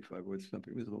 grand, 35 or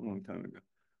something. It was a long time ago.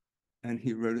 And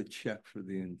he wrote a check for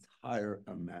the entire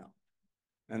amount.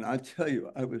 And I tell you,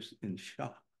 I was in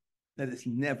shock. That has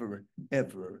never,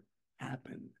 ever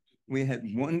happened. We had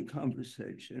one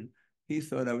conversation. He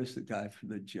thought I was the guy for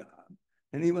the job.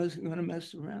 And he wasn't going to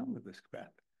mess around with this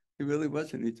crap. He really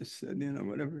wasn't. He just said,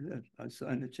 whatever it is, I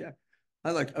signed the check.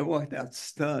 I walked out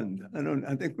stunned.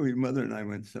 I think my mother and I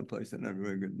went someplace and had a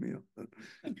very good meal.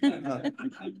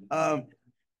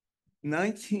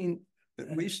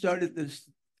 We started this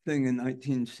thing in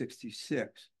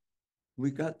 1966.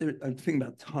 We got there, I'm thinking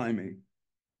about timing,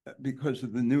 because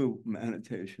of the new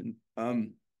annotation.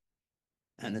 And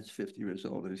it's 50 years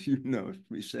old, as you know, if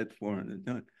we said 400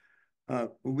 done.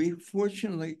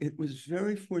 It was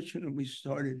very fortunate we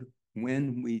started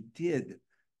when we did,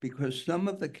 because some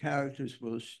of the characters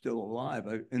were still alive.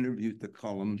 I interviewed the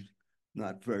Cullums,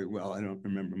 not very well. I don't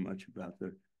remember much about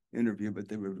the interview, but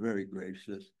they were very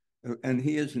gracious. And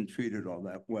he isn't treated all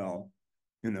that well.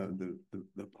 The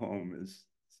poem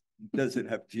does it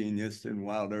have genius and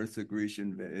Wild Earth, a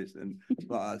Grecian vase, and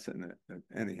Voss, and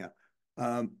anyhow.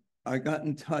 I got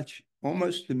in touch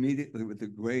almost immediately with a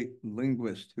great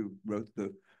linguist who wrote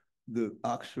the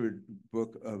Oxford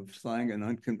Book of Slang and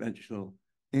Unconventional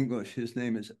English. His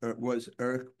name was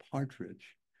Eric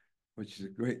Partridge, which is a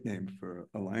great name for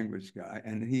a language guy.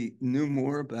 And he knew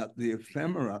more about the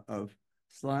ephemera of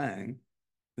slang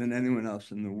than anyone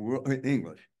else in the world, in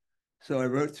English. So I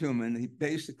wrote to him, and he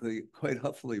basically quite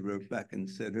huffily wrote back and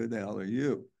said, who the hell are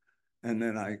you? And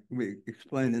then we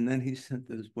explained, and then he sent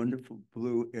those wonderful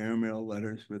blue airmail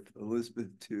letters with Elizabeth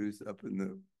II's up in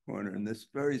the corner, and this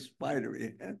very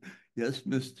spidery hand. Yes,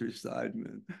 Mr.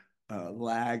 Seidman.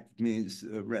 Lagged means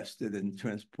arrested and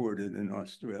transported in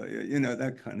Australia,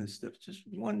 that kind of stuff. Just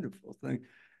wonderful thing.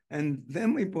 And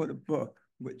then we bought a book,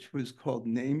 which was called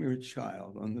Name Your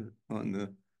Child on the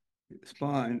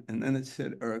spine, and then it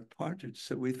said Eric Partridge.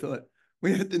 So we thought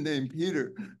we had to name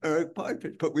Peter Eric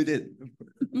Partridge, but we didn't.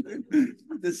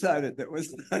 Decided that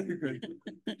was not a good.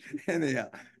 Anyhow,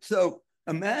 so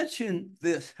imagine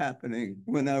this happening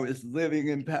when I was living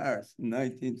in Paris in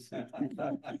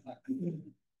 1965.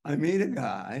 I meet a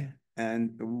guy,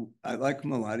 and I like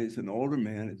him a lot. He's an older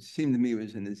man. It seemed to me he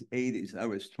was in his 80s. I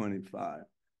was 25.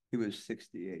 He was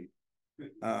 68.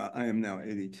 I am now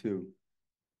 82.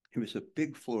 He was a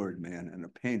big florid man and a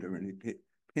painter, and he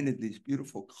painted these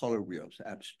beautiful color wheels,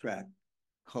 abstract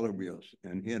color wheels.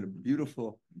 And he had a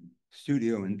beautiful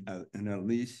studio in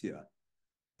Alicia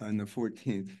on the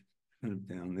 14th, kind of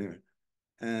down there.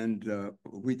 And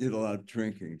we did a lot of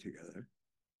drinking together.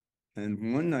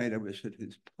 And one night I was at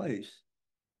his place,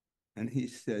 and he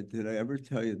said, did I ever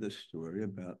tell you the story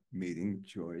about meeting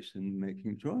Joyce and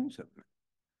making drawings of her?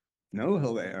 No,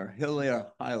 Hilaire.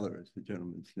 Hilaire Heiler is the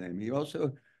gentleman's name. He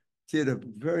also did a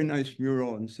very nice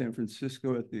mural in San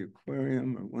Francisco at the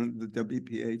aquarium, or one of the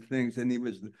WPA things. And he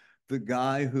was the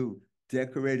guy who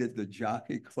decorated the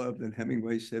Jockey Club that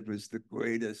Hemingway said was the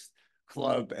greatest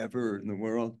club ever in the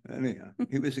world. Anyhow,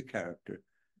 he was a character.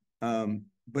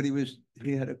 But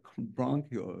he had a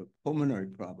bronchial, pulmonary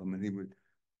problem, and he would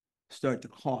start to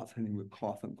cough, and he would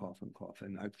cough and cough and cough.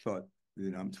 And I thought,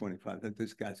 I'm 25, that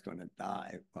this guy's going to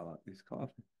die while he's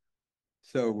coughing.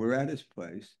 So we're at his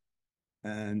place,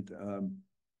 and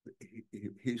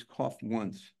he's coughed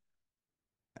once.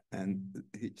 And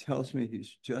he tells me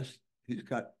he's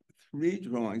got 3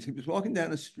 drawings. He was walking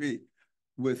down the street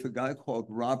with a guy called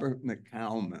Robert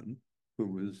McCalman, who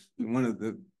was one of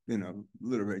the,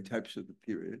 literary types of the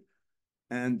period.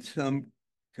 And some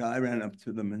guy ran up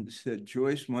to them and said,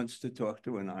 Joyce wants to talk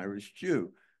to an Irish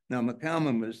Jew. Now,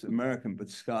 McCalman was American, but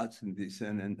Scots in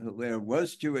descent, and Hilaire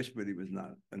was Jewish, but he was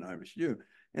not an Irish Jew.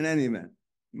 In any event,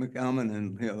 McCalman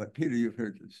and Hilaire, Peter, you've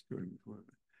heard this story before.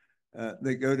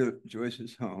 They go to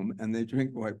Joyce's home and they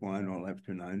drink white wine all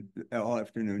afternoon.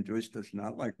 Joyce does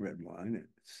not like red wine.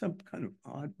 It's some kind of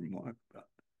odd remark about it.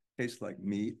 Tastes like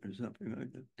meat or something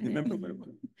like that. Do you remember what it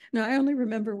was? No, I only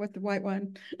remember what the white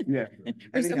wine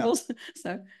resembles.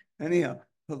 Anyhow,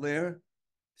 Hilaire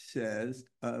says,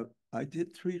 I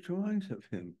did 3 drawings of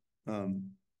him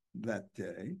that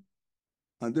day.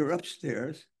 They're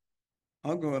upstairs.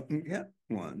 I'll go up and get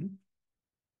one.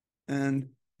 And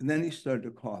then he started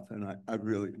to cough, and I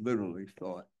really, literally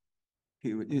thought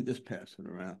he'd just pass it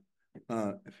around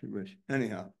if you wish.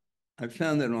 Anyhow, I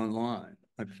found it online.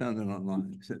 It's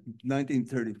a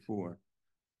 1934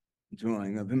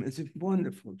 drawing of him. It's a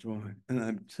wonderful drawing, and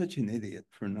I'm such an idiot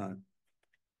for not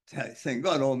saying,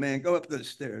 God, old man, go up the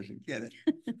stairs and get it.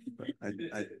 But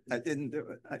I didn't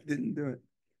do it.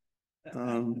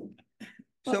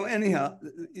 So anyhow,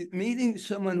 meeting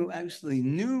someone who actually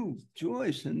knew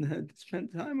Joyce and had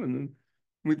spent time with him,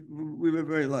 we were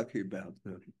very lucky about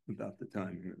the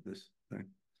timing of this thing.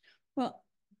 Well,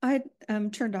 I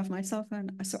turned off my cell phone,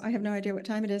 so I have no idea what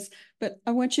time it is, but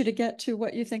I want you to get to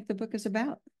what you think the book is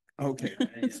about. Okay.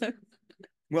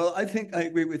 Well, I think I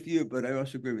agree with you, but I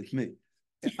also agree with me.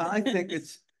 I think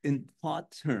it's in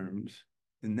plot terms,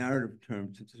 in narrative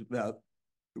terms, it's about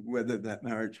whether that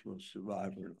marriage will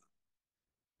survive or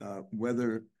not.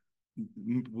 Whether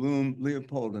Bloom,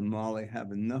 Leopold, and Molly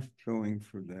have enough going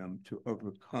for them to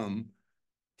overcome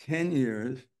 10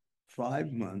 years,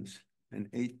 5 months, and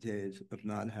 8 days of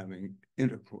not having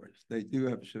intercourse. They do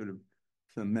have sort of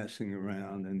some messing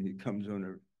around, and he comes on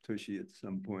her tushy at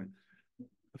some point,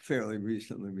 fairly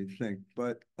recently, we think.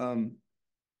 But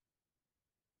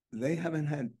they haven't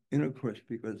had intercourse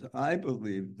because I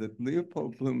believe that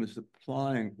Leopold Bloom is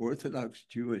applying Orthodox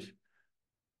Jewish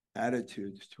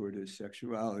attitudes toward his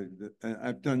sexuality. And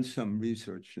I've done some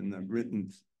research and I've written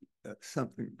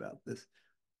something about this.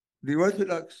 The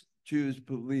Orthodox Jews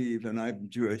believe, and I'm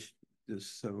Jewish,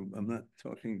 just so I'm not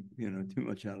talking, too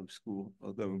much out of school,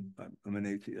 although I'm an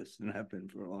atheist and have been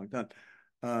for a long time.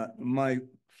 My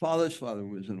father's father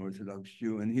was an Orthodox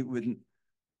Jew, and he wouldn't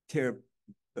tear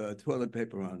toilet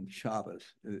paper on Shabbos.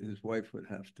 His wife would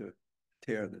have to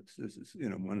tear this. This is,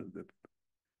 one of the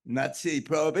Nazi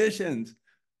prohibitions.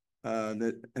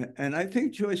 And I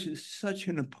think Joyce is such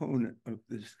an opponent of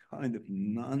this kind of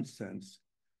nonsense,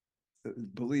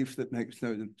 belief that makes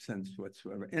no sense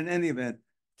whatsoever. In any event,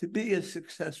 to be a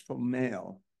successful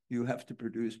male, you have to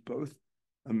produce both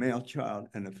a male child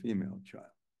and a female child.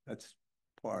 That's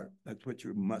what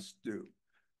you must do.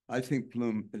 I think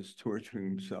Bloom is torturing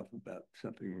himself about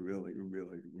something really,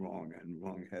 really wrong and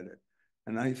wrong-headed.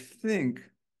 And I think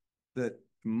that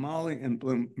Molly and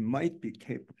Bloom might be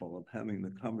capable of having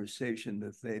the conversation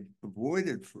that they've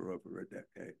avoided for over a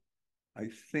decade. I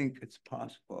think it's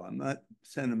possible. I'm not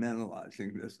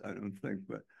sentimentalizing this, I don't think,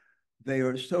 but they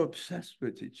are so obsessed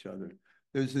with each other.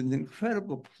 There's an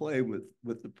incredible play with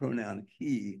the pronoun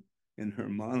he in her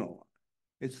monologue.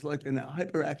 It's like an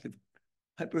hyperactive,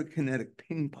 hyperkinetic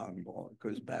ping pong ball. It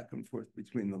goes back and forth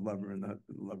between the lover and the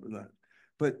husband, the lover and the husband.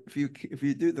 But if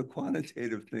you do the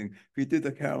quantitative thing, if you do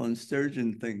the Carolyn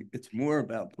Sturgeon thing, it's more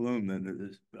about Bloom than it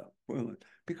is about Boylan.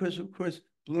 Because, of course,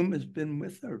 Bloom has been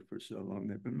with her for so long.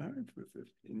 They've been married for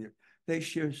 15 years. They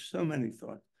share so many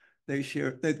thoughts. They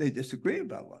disagree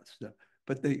about a lot of stuff,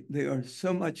 but they are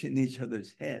so much in each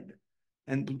other's head.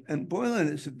 And Boylan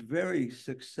is a very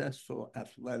successful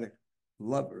athletic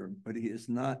lover, but he's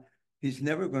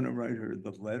never going to write her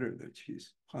the letter that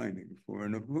she's pining for.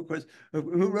 And of course,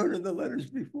 who wrote her the letters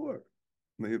before?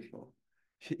 Leopold.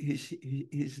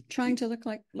 He's trying to look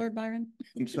like Lord Byron.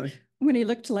 I'm sorry? When he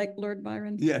looked like Lord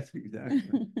Byron. Yes,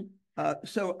 exactly.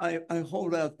 So I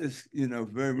hold out this,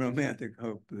 very romantic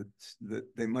hope that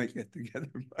they might get together.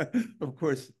 But of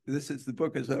course, the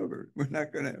book is over. We're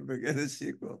not going to ever get a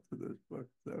sequel to this book.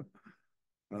 So,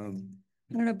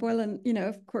 I don't know, Boylan,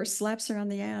 of course, slaps her on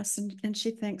the ass, and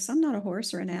she thinks, I'm not a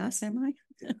horse or an ass, am I?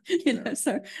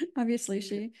 So obviously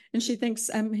she thinks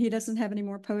he doesn't have any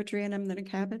more poetry in him than a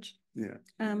cabbage. Yeah.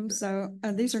 So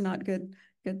these are not good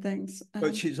things.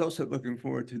 But she's also looking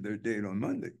forward to their date on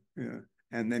Monday. Yeah.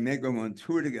 And they may go on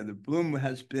tour together. Bloom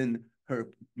has been her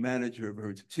manager of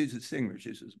her. She's a singer,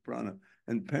 she's a soprano,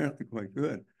 and apparently quite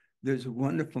good. There's a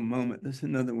wonderful moment. This is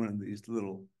another one of these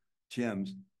little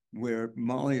gems where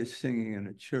Molly is singing in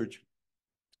a church,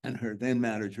 and her then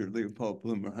manager, Leopold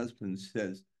Bloom, her husband,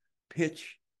 says,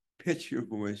 pitch your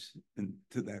voice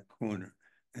into that corner.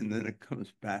 And then it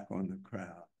comes back on the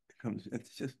crowd. It's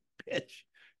just pitch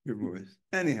your voice.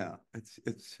 Anyhow, it's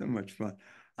so much fun.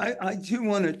 I do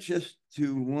want to just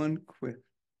do one quick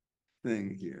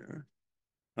thing here,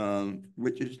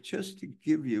 which is just to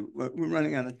give you, we're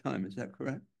running out of time, is that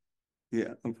correct?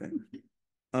 Yeah, okay.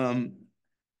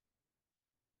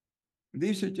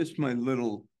 These are just my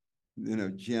little,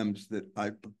 gems that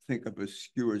I think of as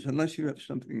skewers, unless you have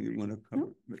something you want to cover.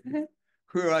 No,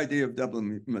 Queer idea of Dublin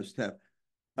we must have.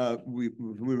 We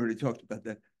already talked about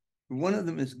that. One of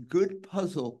them is good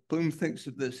puzzle. Bloom thinks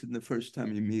of this in the first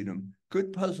time you meet him.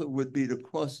 Good puzzle would be to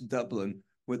cross Dublin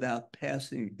without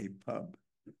passing a pub.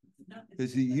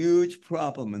 There's a huge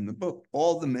problem in the book.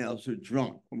 All the males are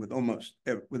drunk,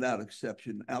 without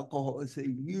exception. Alcohol is a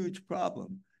huge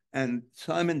problem. And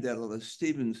Simon Dedalus,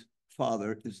 Stephen's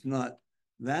father, is not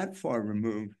that far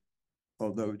removed,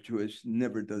 although Joyce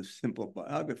never does simple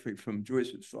biography, from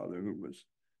Joyce's father, who was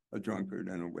a drunkard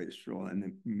and a wastrel,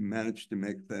 and managed to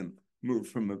make them move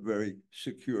from a very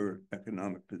secure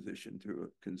economic position to a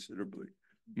considerably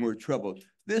more troubled.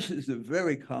 This is a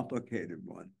very complicated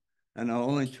one, and I'll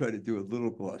only try to do a little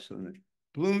gloss on it.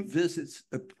 Bloom visits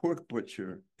a pork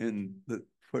butcher in the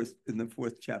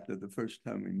fourth chapter, the first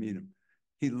time we meet him.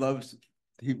 He eats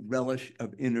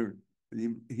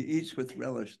with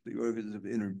relish the organs of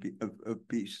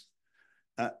beasts,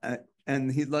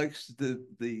 and he likes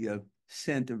the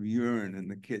scent of urine in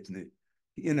the kidney,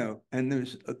 and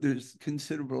there's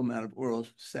considerable amount of oral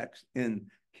sex in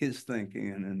his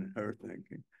thinking and in her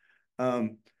thinking.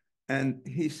 And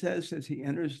he says, as he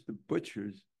enters the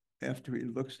butcher's, after he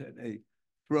looks at a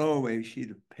throwaway sheet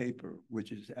of paper,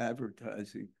 which is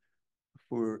advertising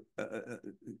for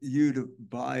you to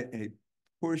buy a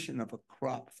portion of a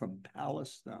crop from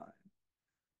Palestine.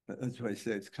 That's why I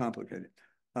say it's complicated.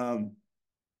 And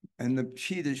the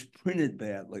sheet is printed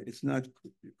badly. It's not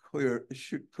clear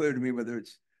to me whether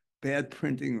it's bad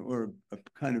printing or a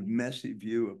kind of messy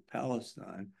view of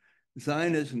Palestine.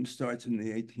 Zionism starts in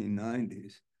the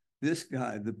 1890s. This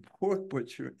guy, the pork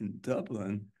butcher in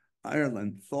Dublin,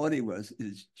 Ireland, thought he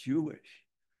is Jewish,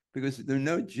 because there are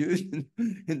no Jews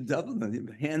in Dublin. You have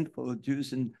a handful of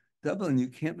Jews in Dublin. You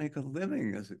can't make a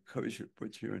living as a kosher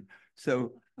butcher. And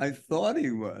so I thought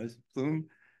he was Bloom.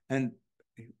 And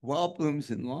while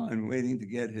Bloom's in line waiting to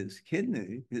get his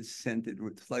kidney, his scented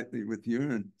slightly with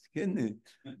urine kidney,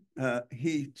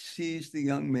 he sees the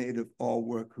young maid of all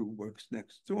work who works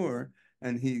next door,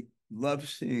 and he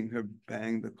loves seeing her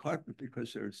bang the carpet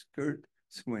because her skirt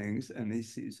swings, and he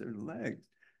sees her legs,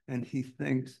 and he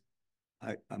thinks,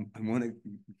 I want to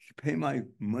pay my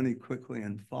money quickly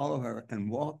and follow her and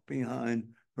walk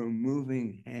behind her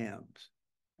moving hams,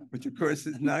 which of course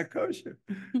is not kosher.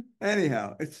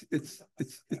 Anyhow, it's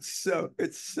so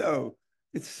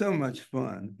much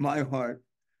fun. My heart,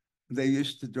 they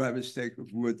used to drive a stake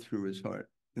of wood through his heart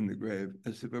in the grave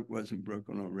as if it wasn't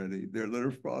broken already. Their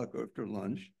little frolic after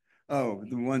lunch. Oh,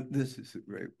 this is a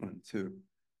great one too.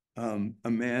 A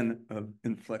man of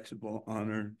inflexible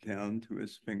honor down to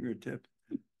his fingertip.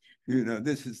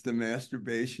 This is the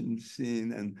masturbation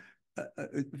scene, and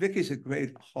Vicki's a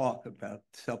great hawk about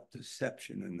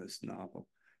self-deception in this novel.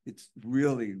 It's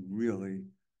really, really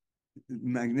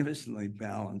magnificently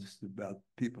balanced about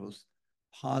people's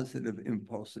positive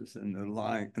impulses and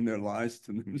their lies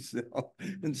to themselves.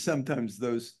 And sometimes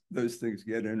those things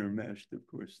get intermeshed, of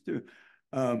course, too.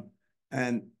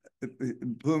 And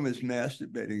Bloom is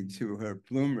masturbating to her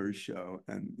Bloomer show,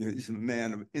 and he's a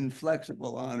man of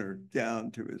inflexible honor down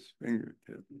to his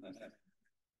fingertip.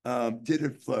 Did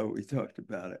it flow? We talked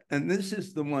about it. And this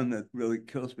is the one that really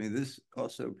kills me. This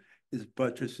also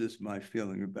buttresses my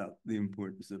feeling about the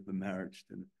importance of the marriage.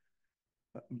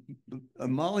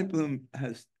 Molly Bloom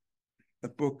has a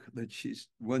book that she's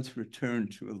once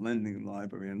returned to a lending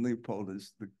library, and Leopold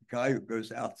is the guy who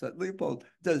goes outside. Leopold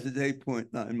does his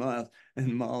 8.9 miles,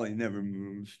 and Molly never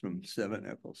moves from 7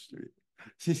 Ethel Street.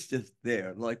 She's just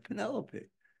there, like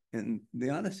Penelope. And the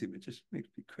honesty, it just makes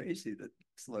me crazy that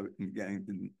Sloat and gang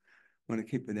didn't want to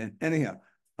keep it in. Anyhow,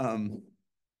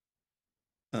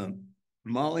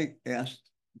 Molly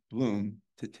asked Bloom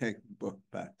to take the book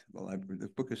back to the library. The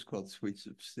book is called Sweets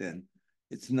of Sin.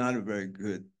 It's not a very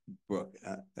good book,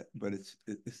 but is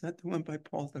that the one by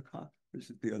Paul de Kock, or is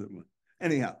it the other one?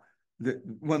 Anyhow, at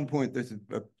one point, there's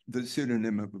the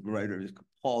pseudonym of a writer is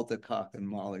Paul de Kock, and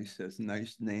Molly says,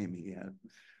 nice name he had,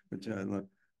 which I love.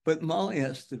 But Molly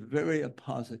asked a very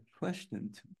opposite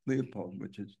question to Leopold,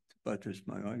 which is to buttress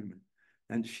my argument.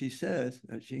 And she says,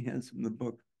 as she hands him the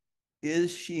book,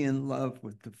 is she in love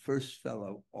with the first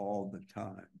fellow all the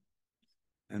time?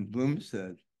 And Bloom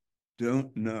said,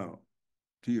 don't know.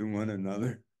 Do you want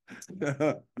another?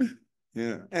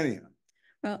 Yeah, anyhow.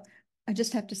 Well, I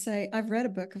just have to say, I've read a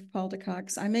book of Paul de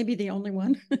Kock's. I may be the only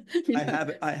one. I have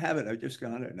it. I just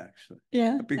got it, actually.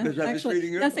 Yeah. Because I was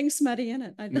reading your nothing smutty in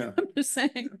it. No. I'm just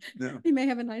saying. No. He may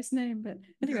have a nice name, but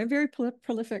anyway, very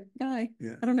prolific guy.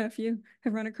 Yeah. I don't know if you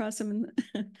have run across him in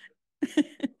the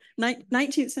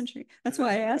 19th century. That's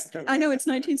why I asked. I know it's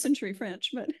 19th century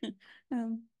French, but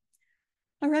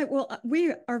all right. Well,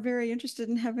 we are very interested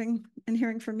in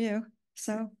hearing from you.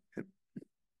 So, did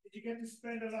you get to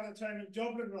spend a lot of time in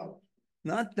Dublin, Rob?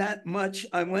 Not that much.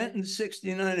 I went in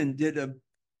 '69 and did a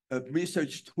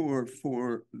research tour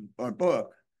for our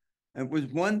book. And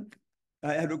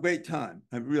I had a great time.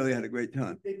 I really had a great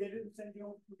time. They didn't send you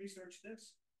home to research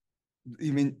this?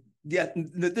 You mean, yeah,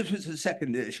 this was the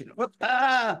second edition.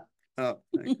 Ah! Oh,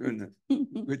 thank goodness.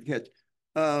 Good catch.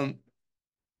 I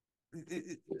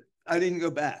didn't go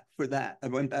back for that. I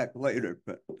went back later,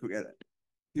 but forget it.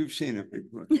 You've seen it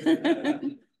before.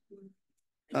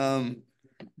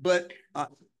 But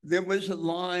there was a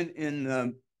line in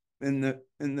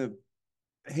the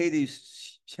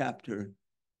Hades chapter,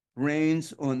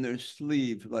 brains on their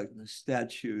sleeve like the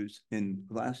statues in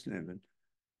Glasnevin,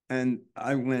 and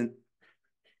I went.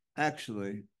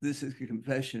 Actually, this is a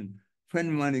confession. A friend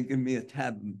of mine had given me a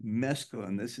tab of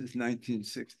mescaline. This is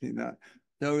 1969.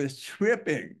 So I was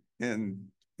tripping in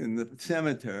the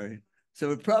cemetery.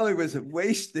 So it probably was a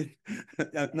wasted,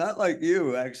 not like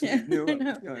you actually knew what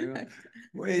was going on.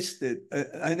 Wasted.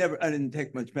 I didn't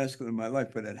take much mescaline in my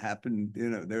life, but it happened,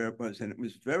 there it was. And it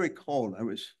was very cold. I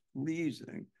was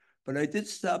freezing. But I did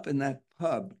stop in that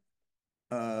pub,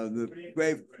 the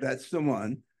grave, that's the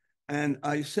one. And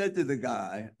I said to the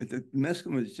guy, the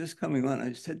mescaline was just coming on.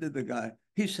 I said to the guy,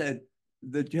 he said,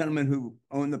 the gentleman who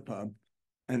owned the pub,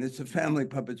 and it's a family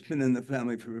pub, it's been in the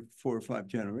family for 4 or 5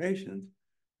 generations.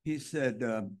 He said,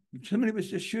 somebody was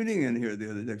just shooting in here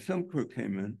the other day. Some crew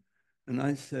came in. And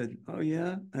I said, oh,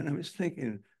 yeah? And I was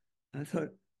thinking, I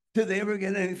thought, did they ever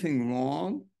get anything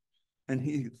wrong? And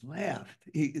he laughed,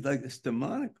 like this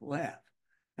demonic laugh.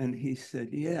 And he said,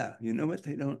 yeah, you know what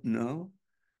they don't know?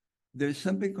 There's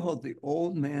something called the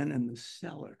old man in the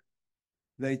cellar.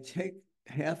 They take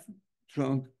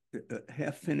half-drunk,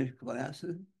 half-finished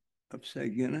glasses of, say,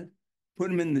 Guinness, put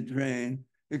them in the drain,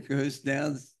 it goes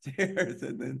downstairs,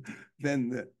 and then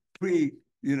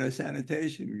the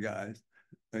sanitation guys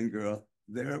and girls,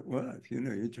 there it was.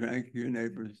 You drank your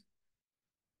neighbor's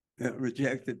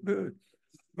rejected booze.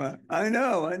 But I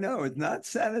know, it's not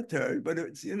sanitary, but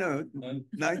it's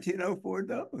 1904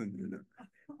 Dublin.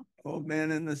 Old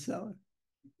man in the cellar.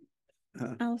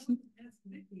 Allison. Ask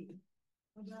Vicki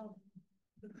about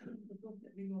the book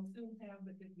that we will soon have,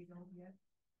 but that we don't yet,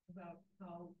 about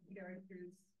how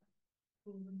characters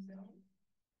fool themselves.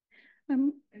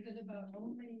 Is it about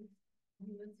only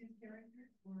Ulysses characters,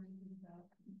 or is it about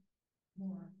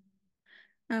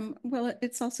more? Well,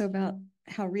 it's also about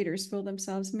how readers fool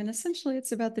themselves. I mean, essentially,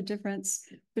 it's about the difference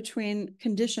between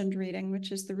conditioned reading,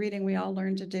 which is the reading we all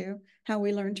learn to do, how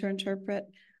we learn to interpret.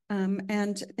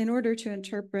 And in order to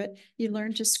interpret, you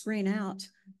learn to screen out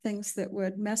things that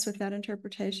would mess with that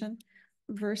interpretation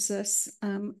versus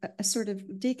a sort of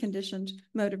deconditioned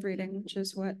mode of reading, which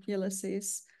is what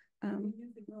Ulysses.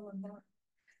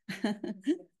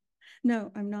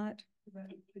 No, I'm not.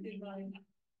 That's a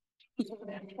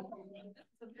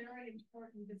very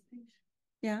important distinction.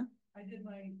 Yeah. I did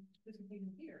my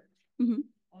dissertation here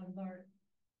on Bart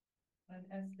and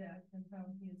Estet and how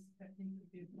his technique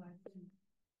could be applied to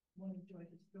one of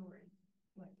Joyce's stories.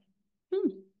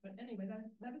 But anyway,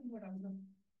 that is what I was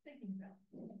thinking about.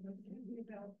 I was thinking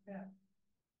about that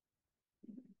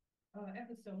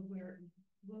episode where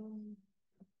Bloom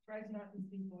tries not to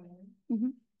see Boylan,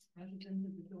 rushes into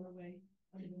the doorway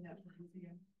of the National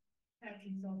Museum, pats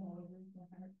himself all over his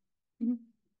heart,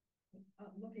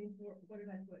 looking for, what did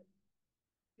I put?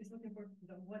 He's looking for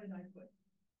the what did I put?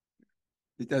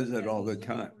 He does that all the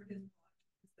time. He's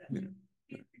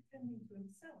pretending to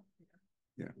himself.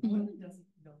 Yeah. He doesn't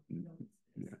know.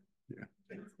 Yeah.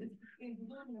 It's in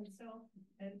Bloom himself,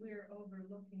 and we're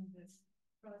overlooking this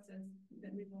process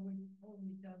that we've only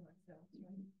done ourselves,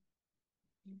 right?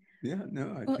 Yeah,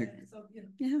 no, I Well, think. So, you know,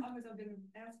 Yeah. I was going to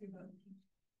ask you about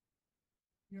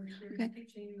your experience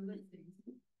teaching Ulysses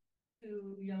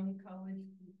to young college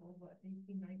people, what,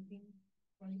 18, 19,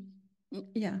 20?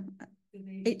 Yeah,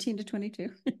 18 to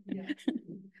 22. Yeah, I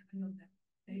know that.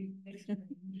 It's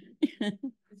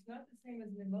not the same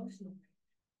as an emotional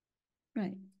range.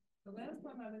 Right. The last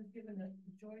time I was given a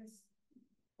Joyce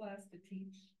class to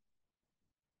teach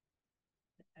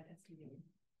at SVA,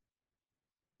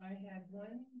 I had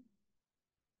one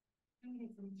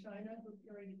student from China who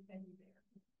carried a teddy bear.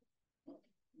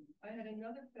 I had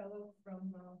another fellow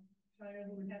from China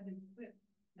who had to quit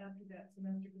after that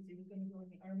semester because he was going to go in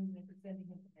the army and they were sending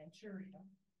him to Manchuria.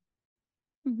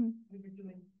 Mm-hmm. We were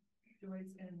doing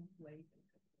Joyce and Blake and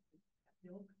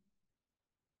Ilk.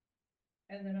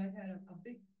 And then I had a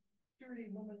big,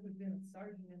 sturdy woman who'd been a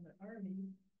sergeant in the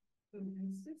army who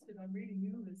insisted on reading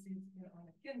Ulysses on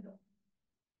a Kindle.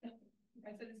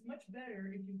 I said, it's much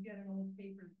better if you get an old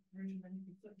paper version and you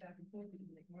can flip back and forth and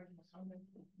make marginal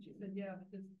comments. She said, yeah, but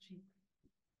this is cheap.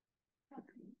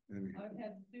 I've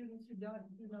had students who do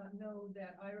not know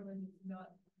that Ireland is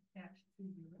not attached to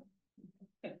Europe.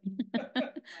 I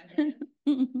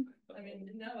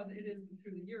mean, now it is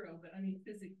through the euro, but I mean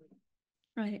physically.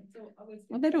 Right. So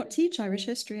well, they don't teach Irish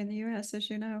history in the US, as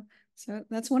you know. So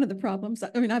that's one of the problems.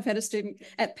 I mean, I've had a student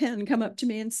at Penn come up to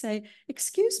me and say,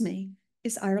 excuse me,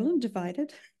 is Ireland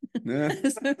divided? Yeah,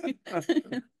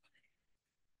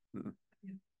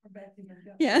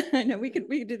 I know. We could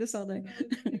do this all day.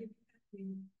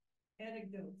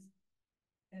 Anecdotes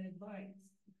and advice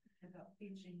about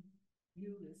teaching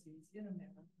Ulysses in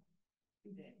America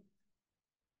today.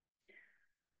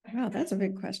 Wow, that's a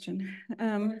big question.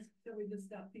 So we just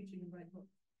stop teaching and write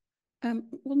books.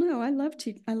 Well, no, I love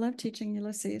teaching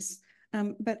Ulysses,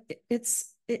 but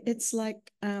it's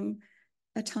like a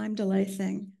time delay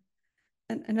thing.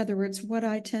 In other words, what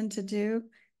I tend to do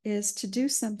is to do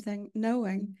something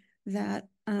knowing that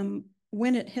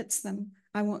when it hits them,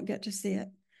 I won't get to see it.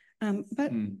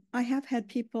 But I have had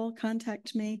people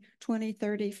contact me 20,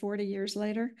 30, 40 years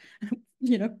later,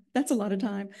 you know, that's a lot of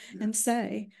time, and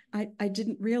say, I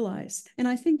didn't realize. And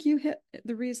I think you hit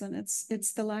the reason.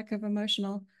 It's the lack of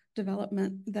emotional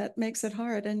development that makes it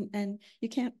hard. And you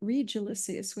can't read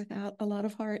Ulysses without a lot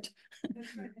of heart.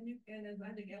 That's right. And as I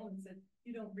think Ellen said,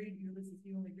 you don't read Ulysses,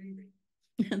 you only reread.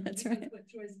 That's right. What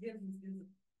Joyce gives is the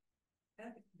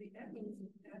echoes of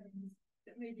patterns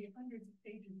that may be hundreds of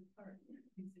pages apart.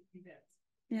 These events.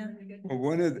 Yeah. Well,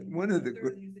 one of the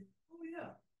oh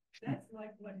yeah, that's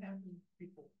like what happened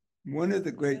before. One of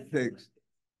the great things,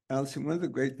 Allison, one of the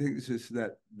great things is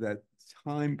that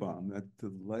time bomb, that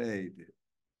delayed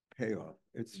payoff.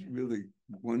 It's really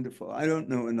wonderful. I don't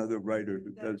know another writer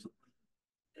who does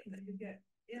that you get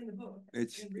in the book.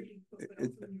 It's in reading book, but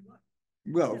also in your life.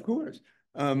 Well, of course.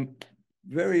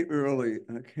 Very early,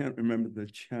 I can't remember the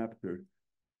chapter,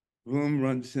 Bloom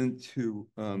runs into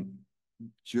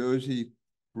Josie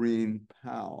Breen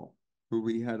Powell, who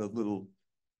we had a little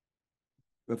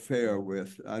affair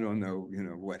with. I don't know, you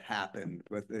know, what happened,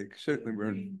 but they certainly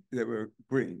were, they were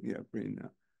Breen, yeah, Breen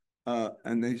now.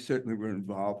 And they certainly were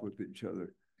involved with each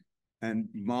other. And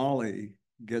Molly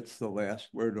gets the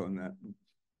last word on that.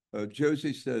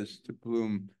 Josie says to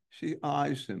Bloom, she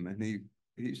eyes him and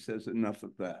he says, enough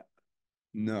of that.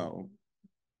 No.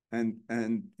 And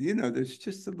you know, there's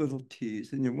just a little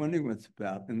tease and you're wondering what's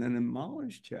about. And then in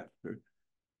Molly's chapter,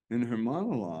 in her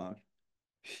monologue,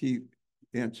 she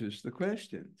answers the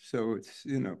question. So it's,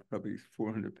 you know, probably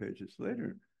 400 pages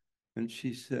later. And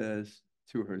she says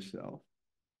to herself,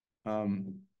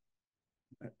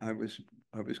 I was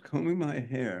combing my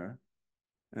hair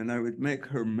and I would make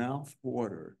her mouth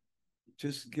water,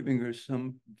 just giving her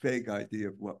some vague idea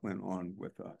of what went on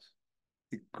with us.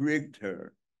 It grigged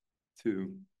her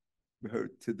to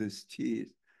this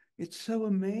tease. It's so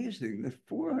amazing that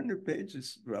 400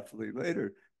 pages roughly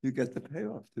later, you get the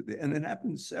payoff to the, and it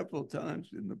happens several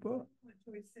times in the book. What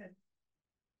Joyce said,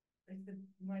 I said,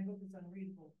 my book is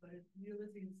unreadable, but if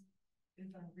Ulysses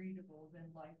is unreadable,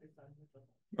 then life is unreadable.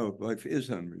 Oh, life is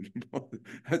unreadable.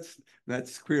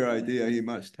 That's queer idea he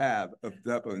must have of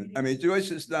that one. I mean,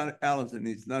 Joyce is not, Allison,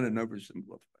 he's not an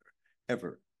oversimplifier,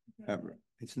 ever.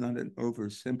 It's not an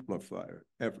oversimplifier,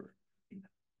 ever.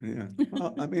 Yeah.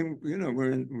 Well, I mean, you know,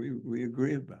 we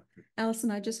agree about it. Allison,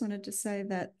 I just wanted to say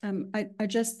that I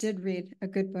just did read a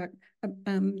good book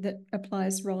that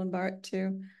applies Roland Barthes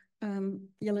to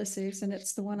Ulysses, and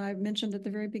it's the one I mentioned at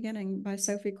the very beginning by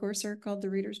Sophie Corser called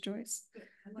The Reader's Choice. I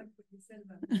like what you said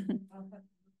about that.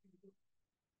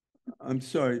 I'm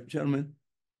sorry, gentlemen.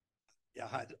 Yeah,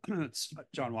 hi, it's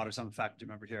John Waters. I'm a faculty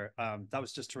member here. That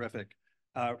was just terrific.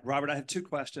 Robert, I have two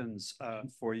questions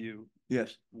for you.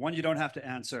 Yes. One, you don't have to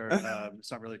answer.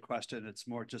 It's not really a question. It's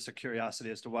more just a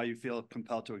curiosity as to why you feel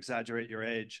compelled to exaggerate your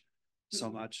age so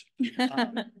much.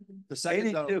 The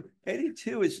second, 82,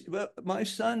 82 is, well, my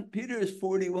son Peter is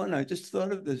 41. I just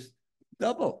thought of this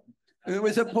double. And there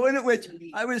was a point at which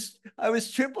I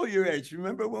was triple your age.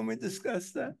 Remember when we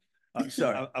discussed that? I'm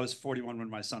sorry. I was 41 when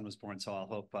my son was born, so I'll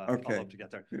hope okay. I'll hope to get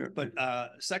there. Yeah. But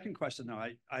second question, though,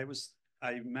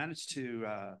 I managed to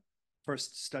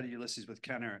first study Ulysses with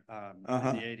Kenner in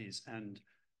the 80s, and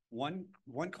one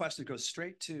question goes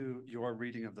straight to your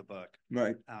reading of the book,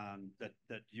 right?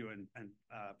 That you and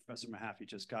Professor Mahaffey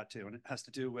just got to, and it has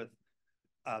to do with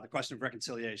the question of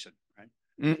reconciliation, right?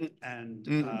 Mm-hmm. And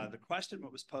the question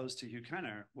what was posed to Hugh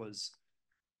Kenner was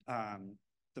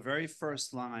the very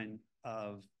first line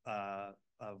of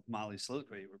Molly's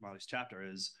soliloquy, or Molly's chapter,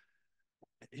 is,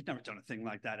 he'd never done a thing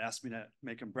like that. Asked me to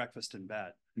make him breakfast in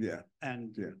bed. Yeah.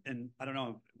 And I don't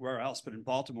know where else, but in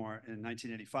Baltimore in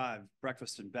 1985,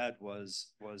 breakfast in bed was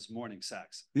morning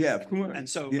sex. Yeah, of course. And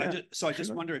so yeah. I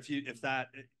just wonder if that,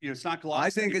 you know, it's not glossed. I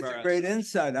think it's a great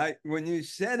insight. When you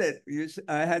said it,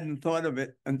 I hadn't thought of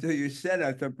it until you said it.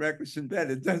 I thought breakfast in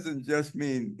bed. It doesn't just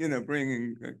mean, you know,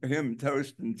 bringing him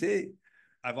toast and tea.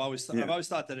 I've always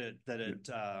thought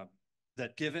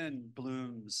that given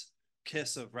Bloom's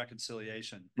kiss of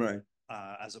reconciliation, right,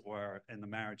 as it were, in the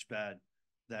marriage bed,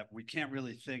 that we can't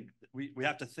really think, we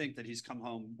have to think that he's come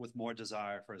home with more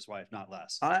desire for his wife, not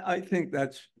less. I think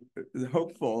that's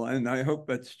hopeful, and I hope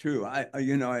that's true.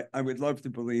 I would love to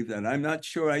believe that. I'm not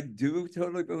sure I do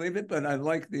totally believe it, but I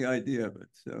like the idea of it.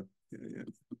 So yeah.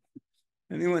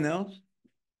 Anyone else?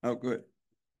 Oh, good.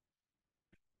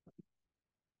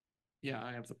 Yeah,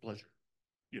 I have the pleasure,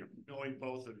 knowing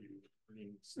both of you.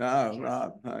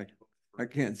 Rob, hi. I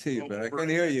can't see you, but I can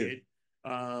hear you.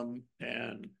 And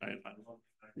I love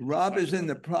Rob is in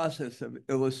the process of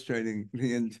illustrating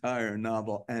the entire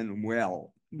novel, and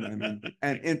well, I mean,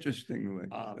 and interestingly.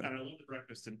 And I love the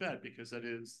breakfast in bed because that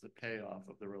is the payoff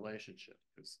of the relationship.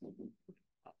 Because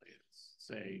it's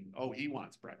saying, oh, he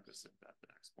wants breakfast in bed the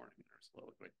next morning in our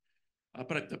soliloquy.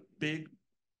 But the big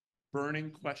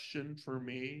burning question for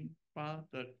me, Bob,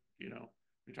 that,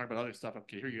 we talk about other stuff. I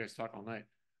can hear you guys talk all night.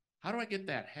 How do I get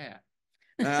that hat?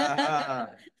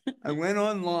 I went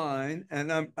online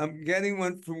and I'm getting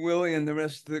one for Willie and the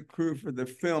rest of the crew for the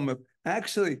film.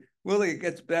 Actually, Willie, it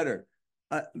gets better.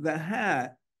 The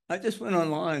hat, I just went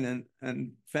online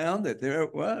and found it. There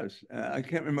it was. I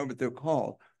can't remember what they're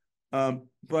called.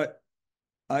 But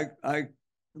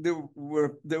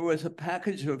there was a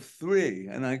package of 3,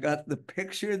 and I got the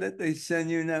picture that they send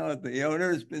you now. The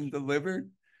owner has been delivered,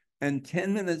 and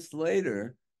 10 minutes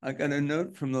later, I got a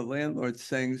note from the landlord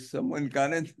saying someone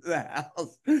got into the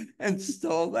house and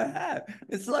stole the hat.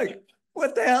 It's like,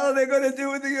 what the hell are they going to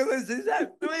do with the Ulysses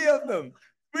hat? 3 of them.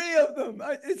 3 of them.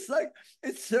 It's like,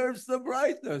 it serves them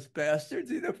right, those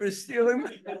bastards, for stealing.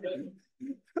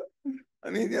 I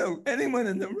mean, anyone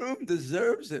in the room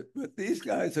deserves it, but these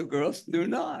guys or girls do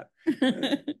not.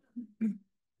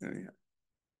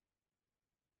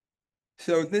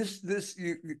 So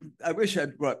I wish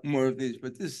I'd brought more of these,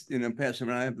 but this, pass them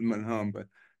around. I have them at home, but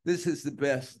this is the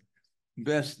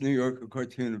best New Yorker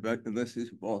cartoon about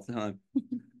Ulysses of all time.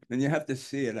 And you have to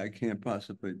see it. I can't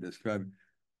possibly describe it.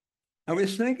 I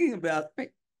was thinking about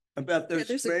those.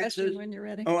 There's a question when you're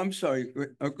ready. Oh, I'm sorry.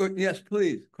 Oh, good. Yes,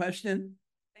 please. Question?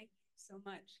 Thank you so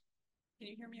much. Can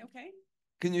you hear me okay?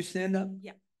 Can you stand up?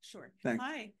 Yeah, sure. Thanks.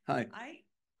 Hi. Hi.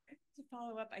 To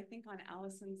follow up, I think, on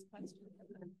Allison's question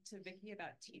to Vicki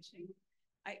about teaching.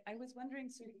 I was wondering,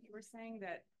 so you were saying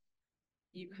that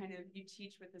you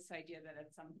teach with this idea that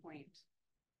at some point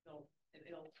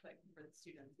it'll click for the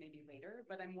students, maybe later.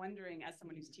 But I'm wondering, as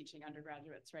someone who's teaching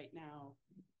undergraduates right now,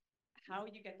 how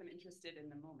you get them interested in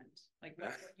the moment, like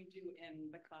what you do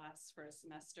in the class for a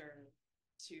semester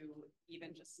to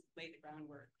even just lay the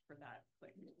groundwork for that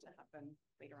click to happen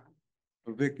later on.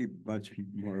 Well, Vicki, much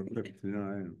more equipped than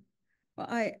I am. Well,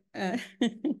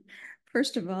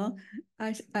 first of all,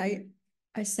 I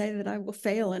say that I will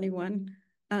fail anyone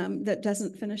that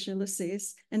doesn't finish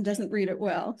Ulysses and doesn't read it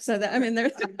well. So that, I mean,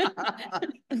 there's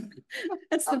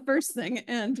that's the first thing.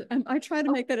 And I try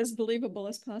to make that as believable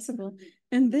as possible.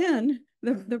 And then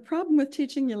the problem with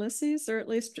teaching Ulysses, or at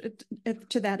least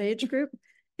to that age group,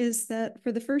 is that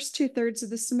for the first 2/3 of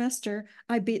the semester,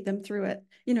 I beat them through it.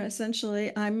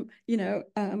 Essentially, I'm,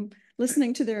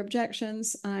 listening to their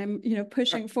objections. I'm,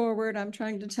 pushing forward. I'm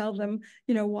trying to tell them,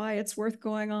 why it's worth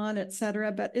going on, et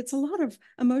cetera. But it's a lot of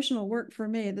emotional work for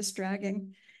me, this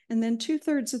dragging. And then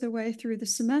 2/3 of the way through the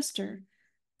semester,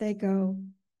 they go,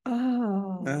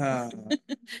 oh.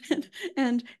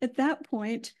 And at that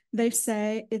point, they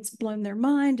say it's blown their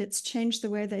mind. It's changed the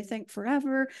way they think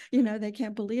forever. You know, they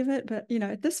can't believe it. But, you know,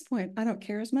 at this point, I don't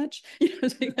care as much. You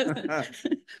know,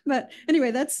 but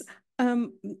anyway, that's,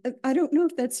 I don't know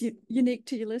if that's unique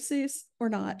to Ulysses or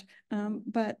not,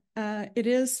 but it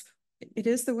is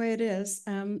the way it is.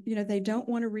 You know, they don't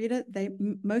want to read it.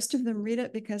 Most of them read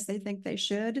it because they think they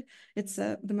should. It's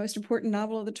the most important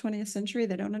novel of the 20th century.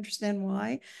 They don't understand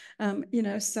why. You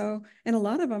know, so, and a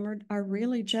lot of them are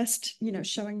really just, you know,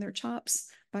 showing their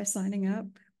chops by signing up.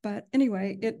 But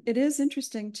anyway, it is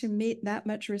interesting to meet that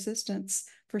much resistance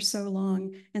for so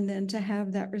long, and then to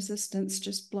have that resistance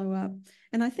just blow up.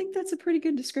 And I think that's a pretty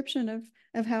good description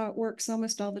of how it works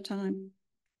almost all the time.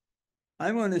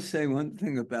 I want to say one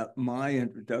thing about my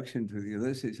introduction to the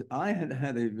Ulysses. I had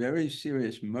had a very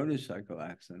serious motorcycle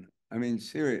accident. I mean,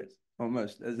 serious,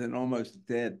 almost, as an almost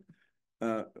dead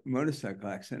motorcycle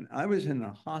accident. I was in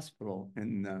a hospital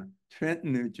in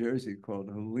Trenton, New Jersey called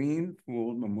Helene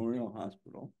Fould Memorial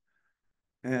Hospital.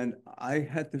 And I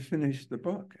had to finish the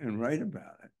book and write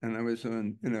about it. And I was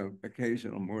on, you know,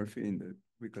 occasional morphine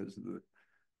because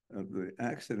of the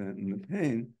accident and the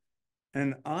pain.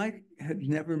 And I had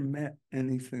never met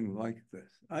anything like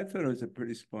this. I thought I was a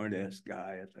pretty smart-ass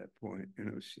guy at that point, you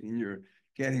know, senior,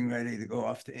 getting ready to go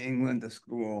off to England to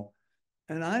school.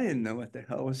 And I didn't know what the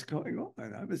hell was going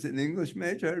on. I was an English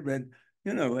major. I read,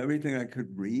 you know, everything I could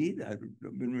read. I'd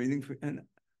been reading and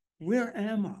where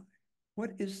am I?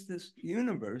 What is this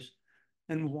universe?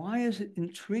 And why is it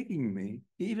intriguing me,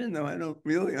 even though I don't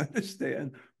really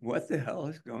understand what the hell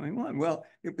is going on? Well,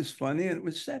 it was funny and it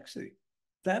was sexy.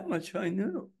 That much I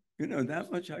knew, you know,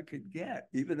 that much I could get,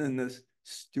 even in this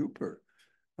stupor.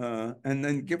 And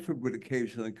then Gifford would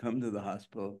occasionally come to the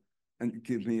hospital and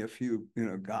give me a few, you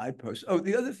know, guideposts. Oh,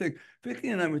 the other thing, Vicki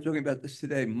and I were talking about this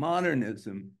today,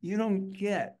 modernism. You don't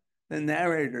get the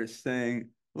narrator saying,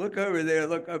 look over there,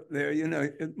 look up there. You know,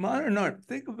 modern art,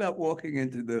 think about walking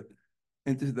into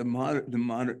the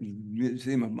modern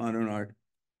Museum of Modern Art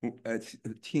as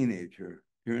a teenager.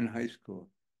 You're in high school,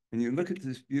 and you look at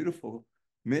this beautiful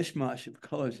mishmash of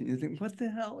colors, and you think, what the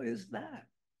hell is that?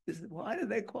 Why do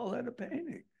they call that a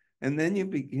painting? And then you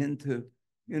begin to,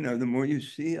 you know, the more you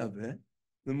see of it,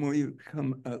 the more you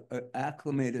become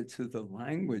acclimated to the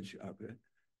language of it,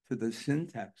 to the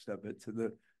syntax of it, to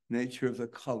the nature of the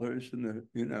colors and the,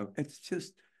 you know, it's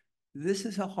just, this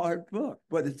is a hard book,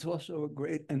 but it's also a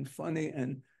great and funny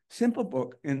and simple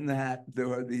book in that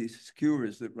there are these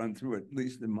skewers that run through it, at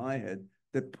least in my head,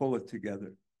 that pull it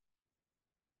together.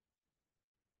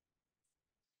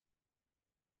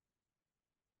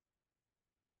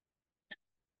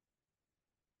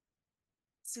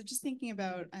 So just thinking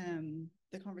about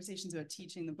the conversations about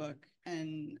teaching the book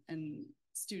and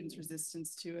students'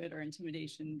 resistance to it or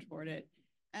intimidation toward it,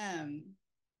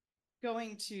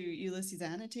 going to Ulysses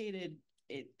Annotated,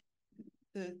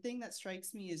 the thing that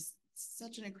strikes me is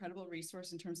such an incredible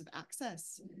resource in terms of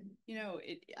access. You know,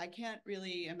 I can't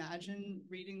really imagine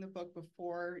reading the book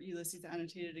before Ulysses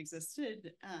Annotated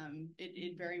existed.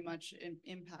 It very much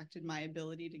impacted my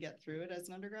ability to get through it as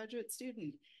an undergraduate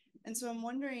student. And so I'm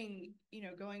wondering, you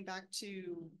know, going back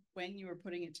to when you were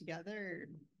putting it together,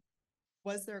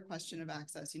 was there a question of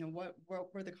access? You know,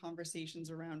 what were the conversations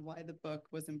around why the book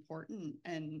was important?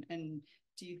 And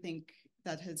do you think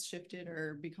that has shifted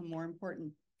or become more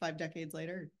important 5 decades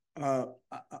later?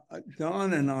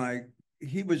 Don and I,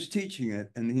 he was teaching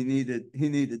it and he needed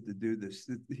to do this.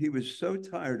 He was so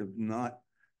tired of not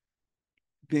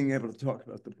being able to talk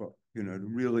about the book, you know, to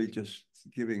really just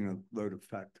giving a load of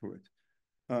factoids.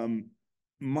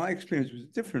 My experience was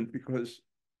different because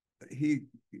he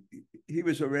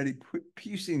was already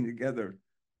piecing together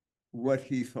what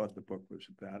he thought the book was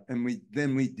about, and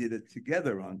we did it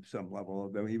together on some level.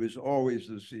 Although he was always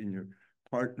the senior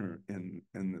partner in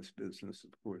this business,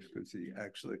 of course, because he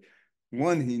actually,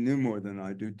 one, he knew more than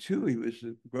I do. Two, he was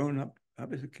grown up. I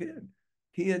was a kid.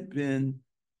 He had been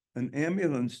an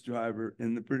ambulance driver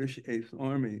in the British 8th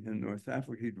Army in North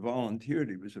Africa. He'd volunteered.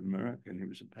 He was American. He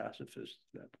was a pacifist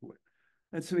at that point.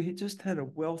 And so he just had a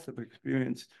wealth of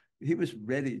experience. He was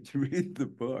ready to read the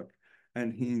book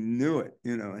and he knew it,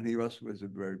 you know, and he also was a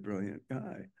very brilliant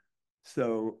guy.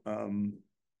 So,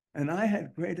 and I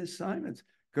had great assignments.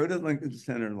 Go to Lincoln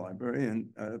Center Library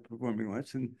and Performing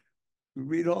Arts and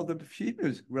read all the sheet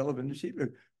music, relevant sheet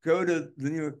music. Go to the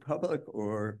New York Public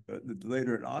or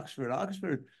later at Oxford.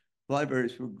 Oxford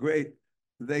libraries were great.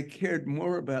 They cared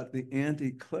more about the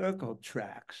anti-clerical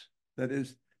tracts, that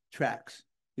is, tracts.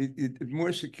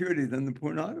 More security than the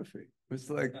pornography. It's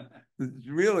like, it's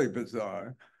really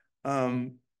bizarre.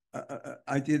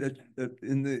 I did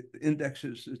in the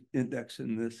index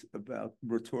in this about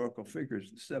rhetorical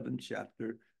figures. The 7th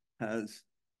chapter has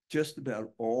just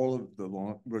about all of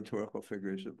the rhetorical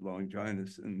figures of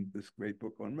Longinus in this great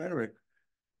book on rhetoric.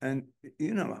 And,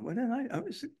 you know, when I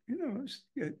was, you know, I was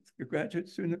a graduate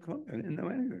student at Columbia. I didn't know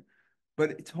anything.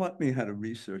 But it taught me how to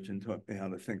research and taught me how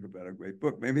to think about a great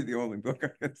book. Maybe the only book I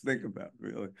can think about,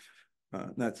 really.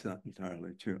 That's not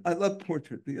entirely true. I love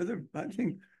portrait. The other, I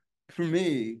think, for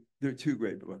me, there are 2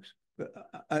 great books. But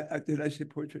did I say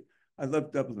portrait? I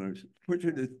love Dubliners.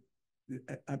 Portrait is,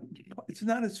 it's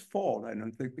not its fault, I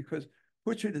don't think, because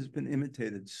portrait has been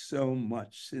imitated so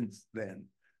much since then.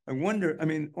 I wonder, I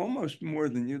mean, almost more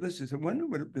than Ulysses, I wonder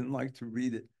what it would have been like to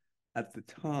read it at the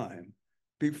time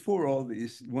before all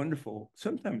these wonderful,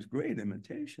 sometimes great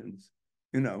imitations,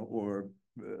 you know, or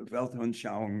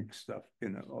Weltanschauung stuff, you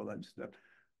know, all that stuff.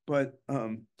 But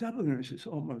Dubliners is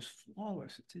almost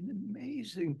flawless. It's an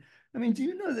amazing, I mean, do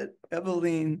you know that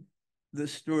Eveline, the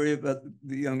story about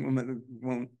the young woman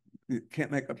who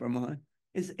can't make up her mind,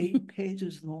 is 8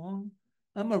 pages long?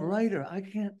 I'm a writer. I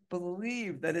can't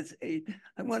believe that it's 8.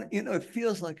 I want, you know, it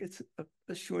feels like it's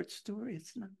a short story.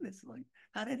 It's not. It's like,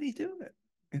 how did he do it?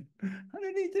 How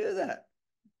did he do that?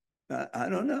 I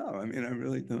don't know. I mean, I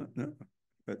really don't know.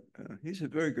 But he's a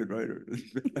very good writer.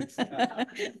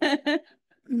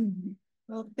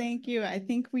 Well, thank you. I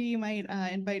think we might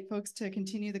invite folks to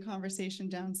continue the conversation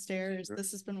downstairs. Sure.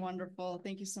 This has been wonderful.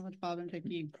 Thank you so much, Bob and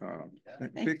Vicki.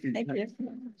 Vicki, Thank you.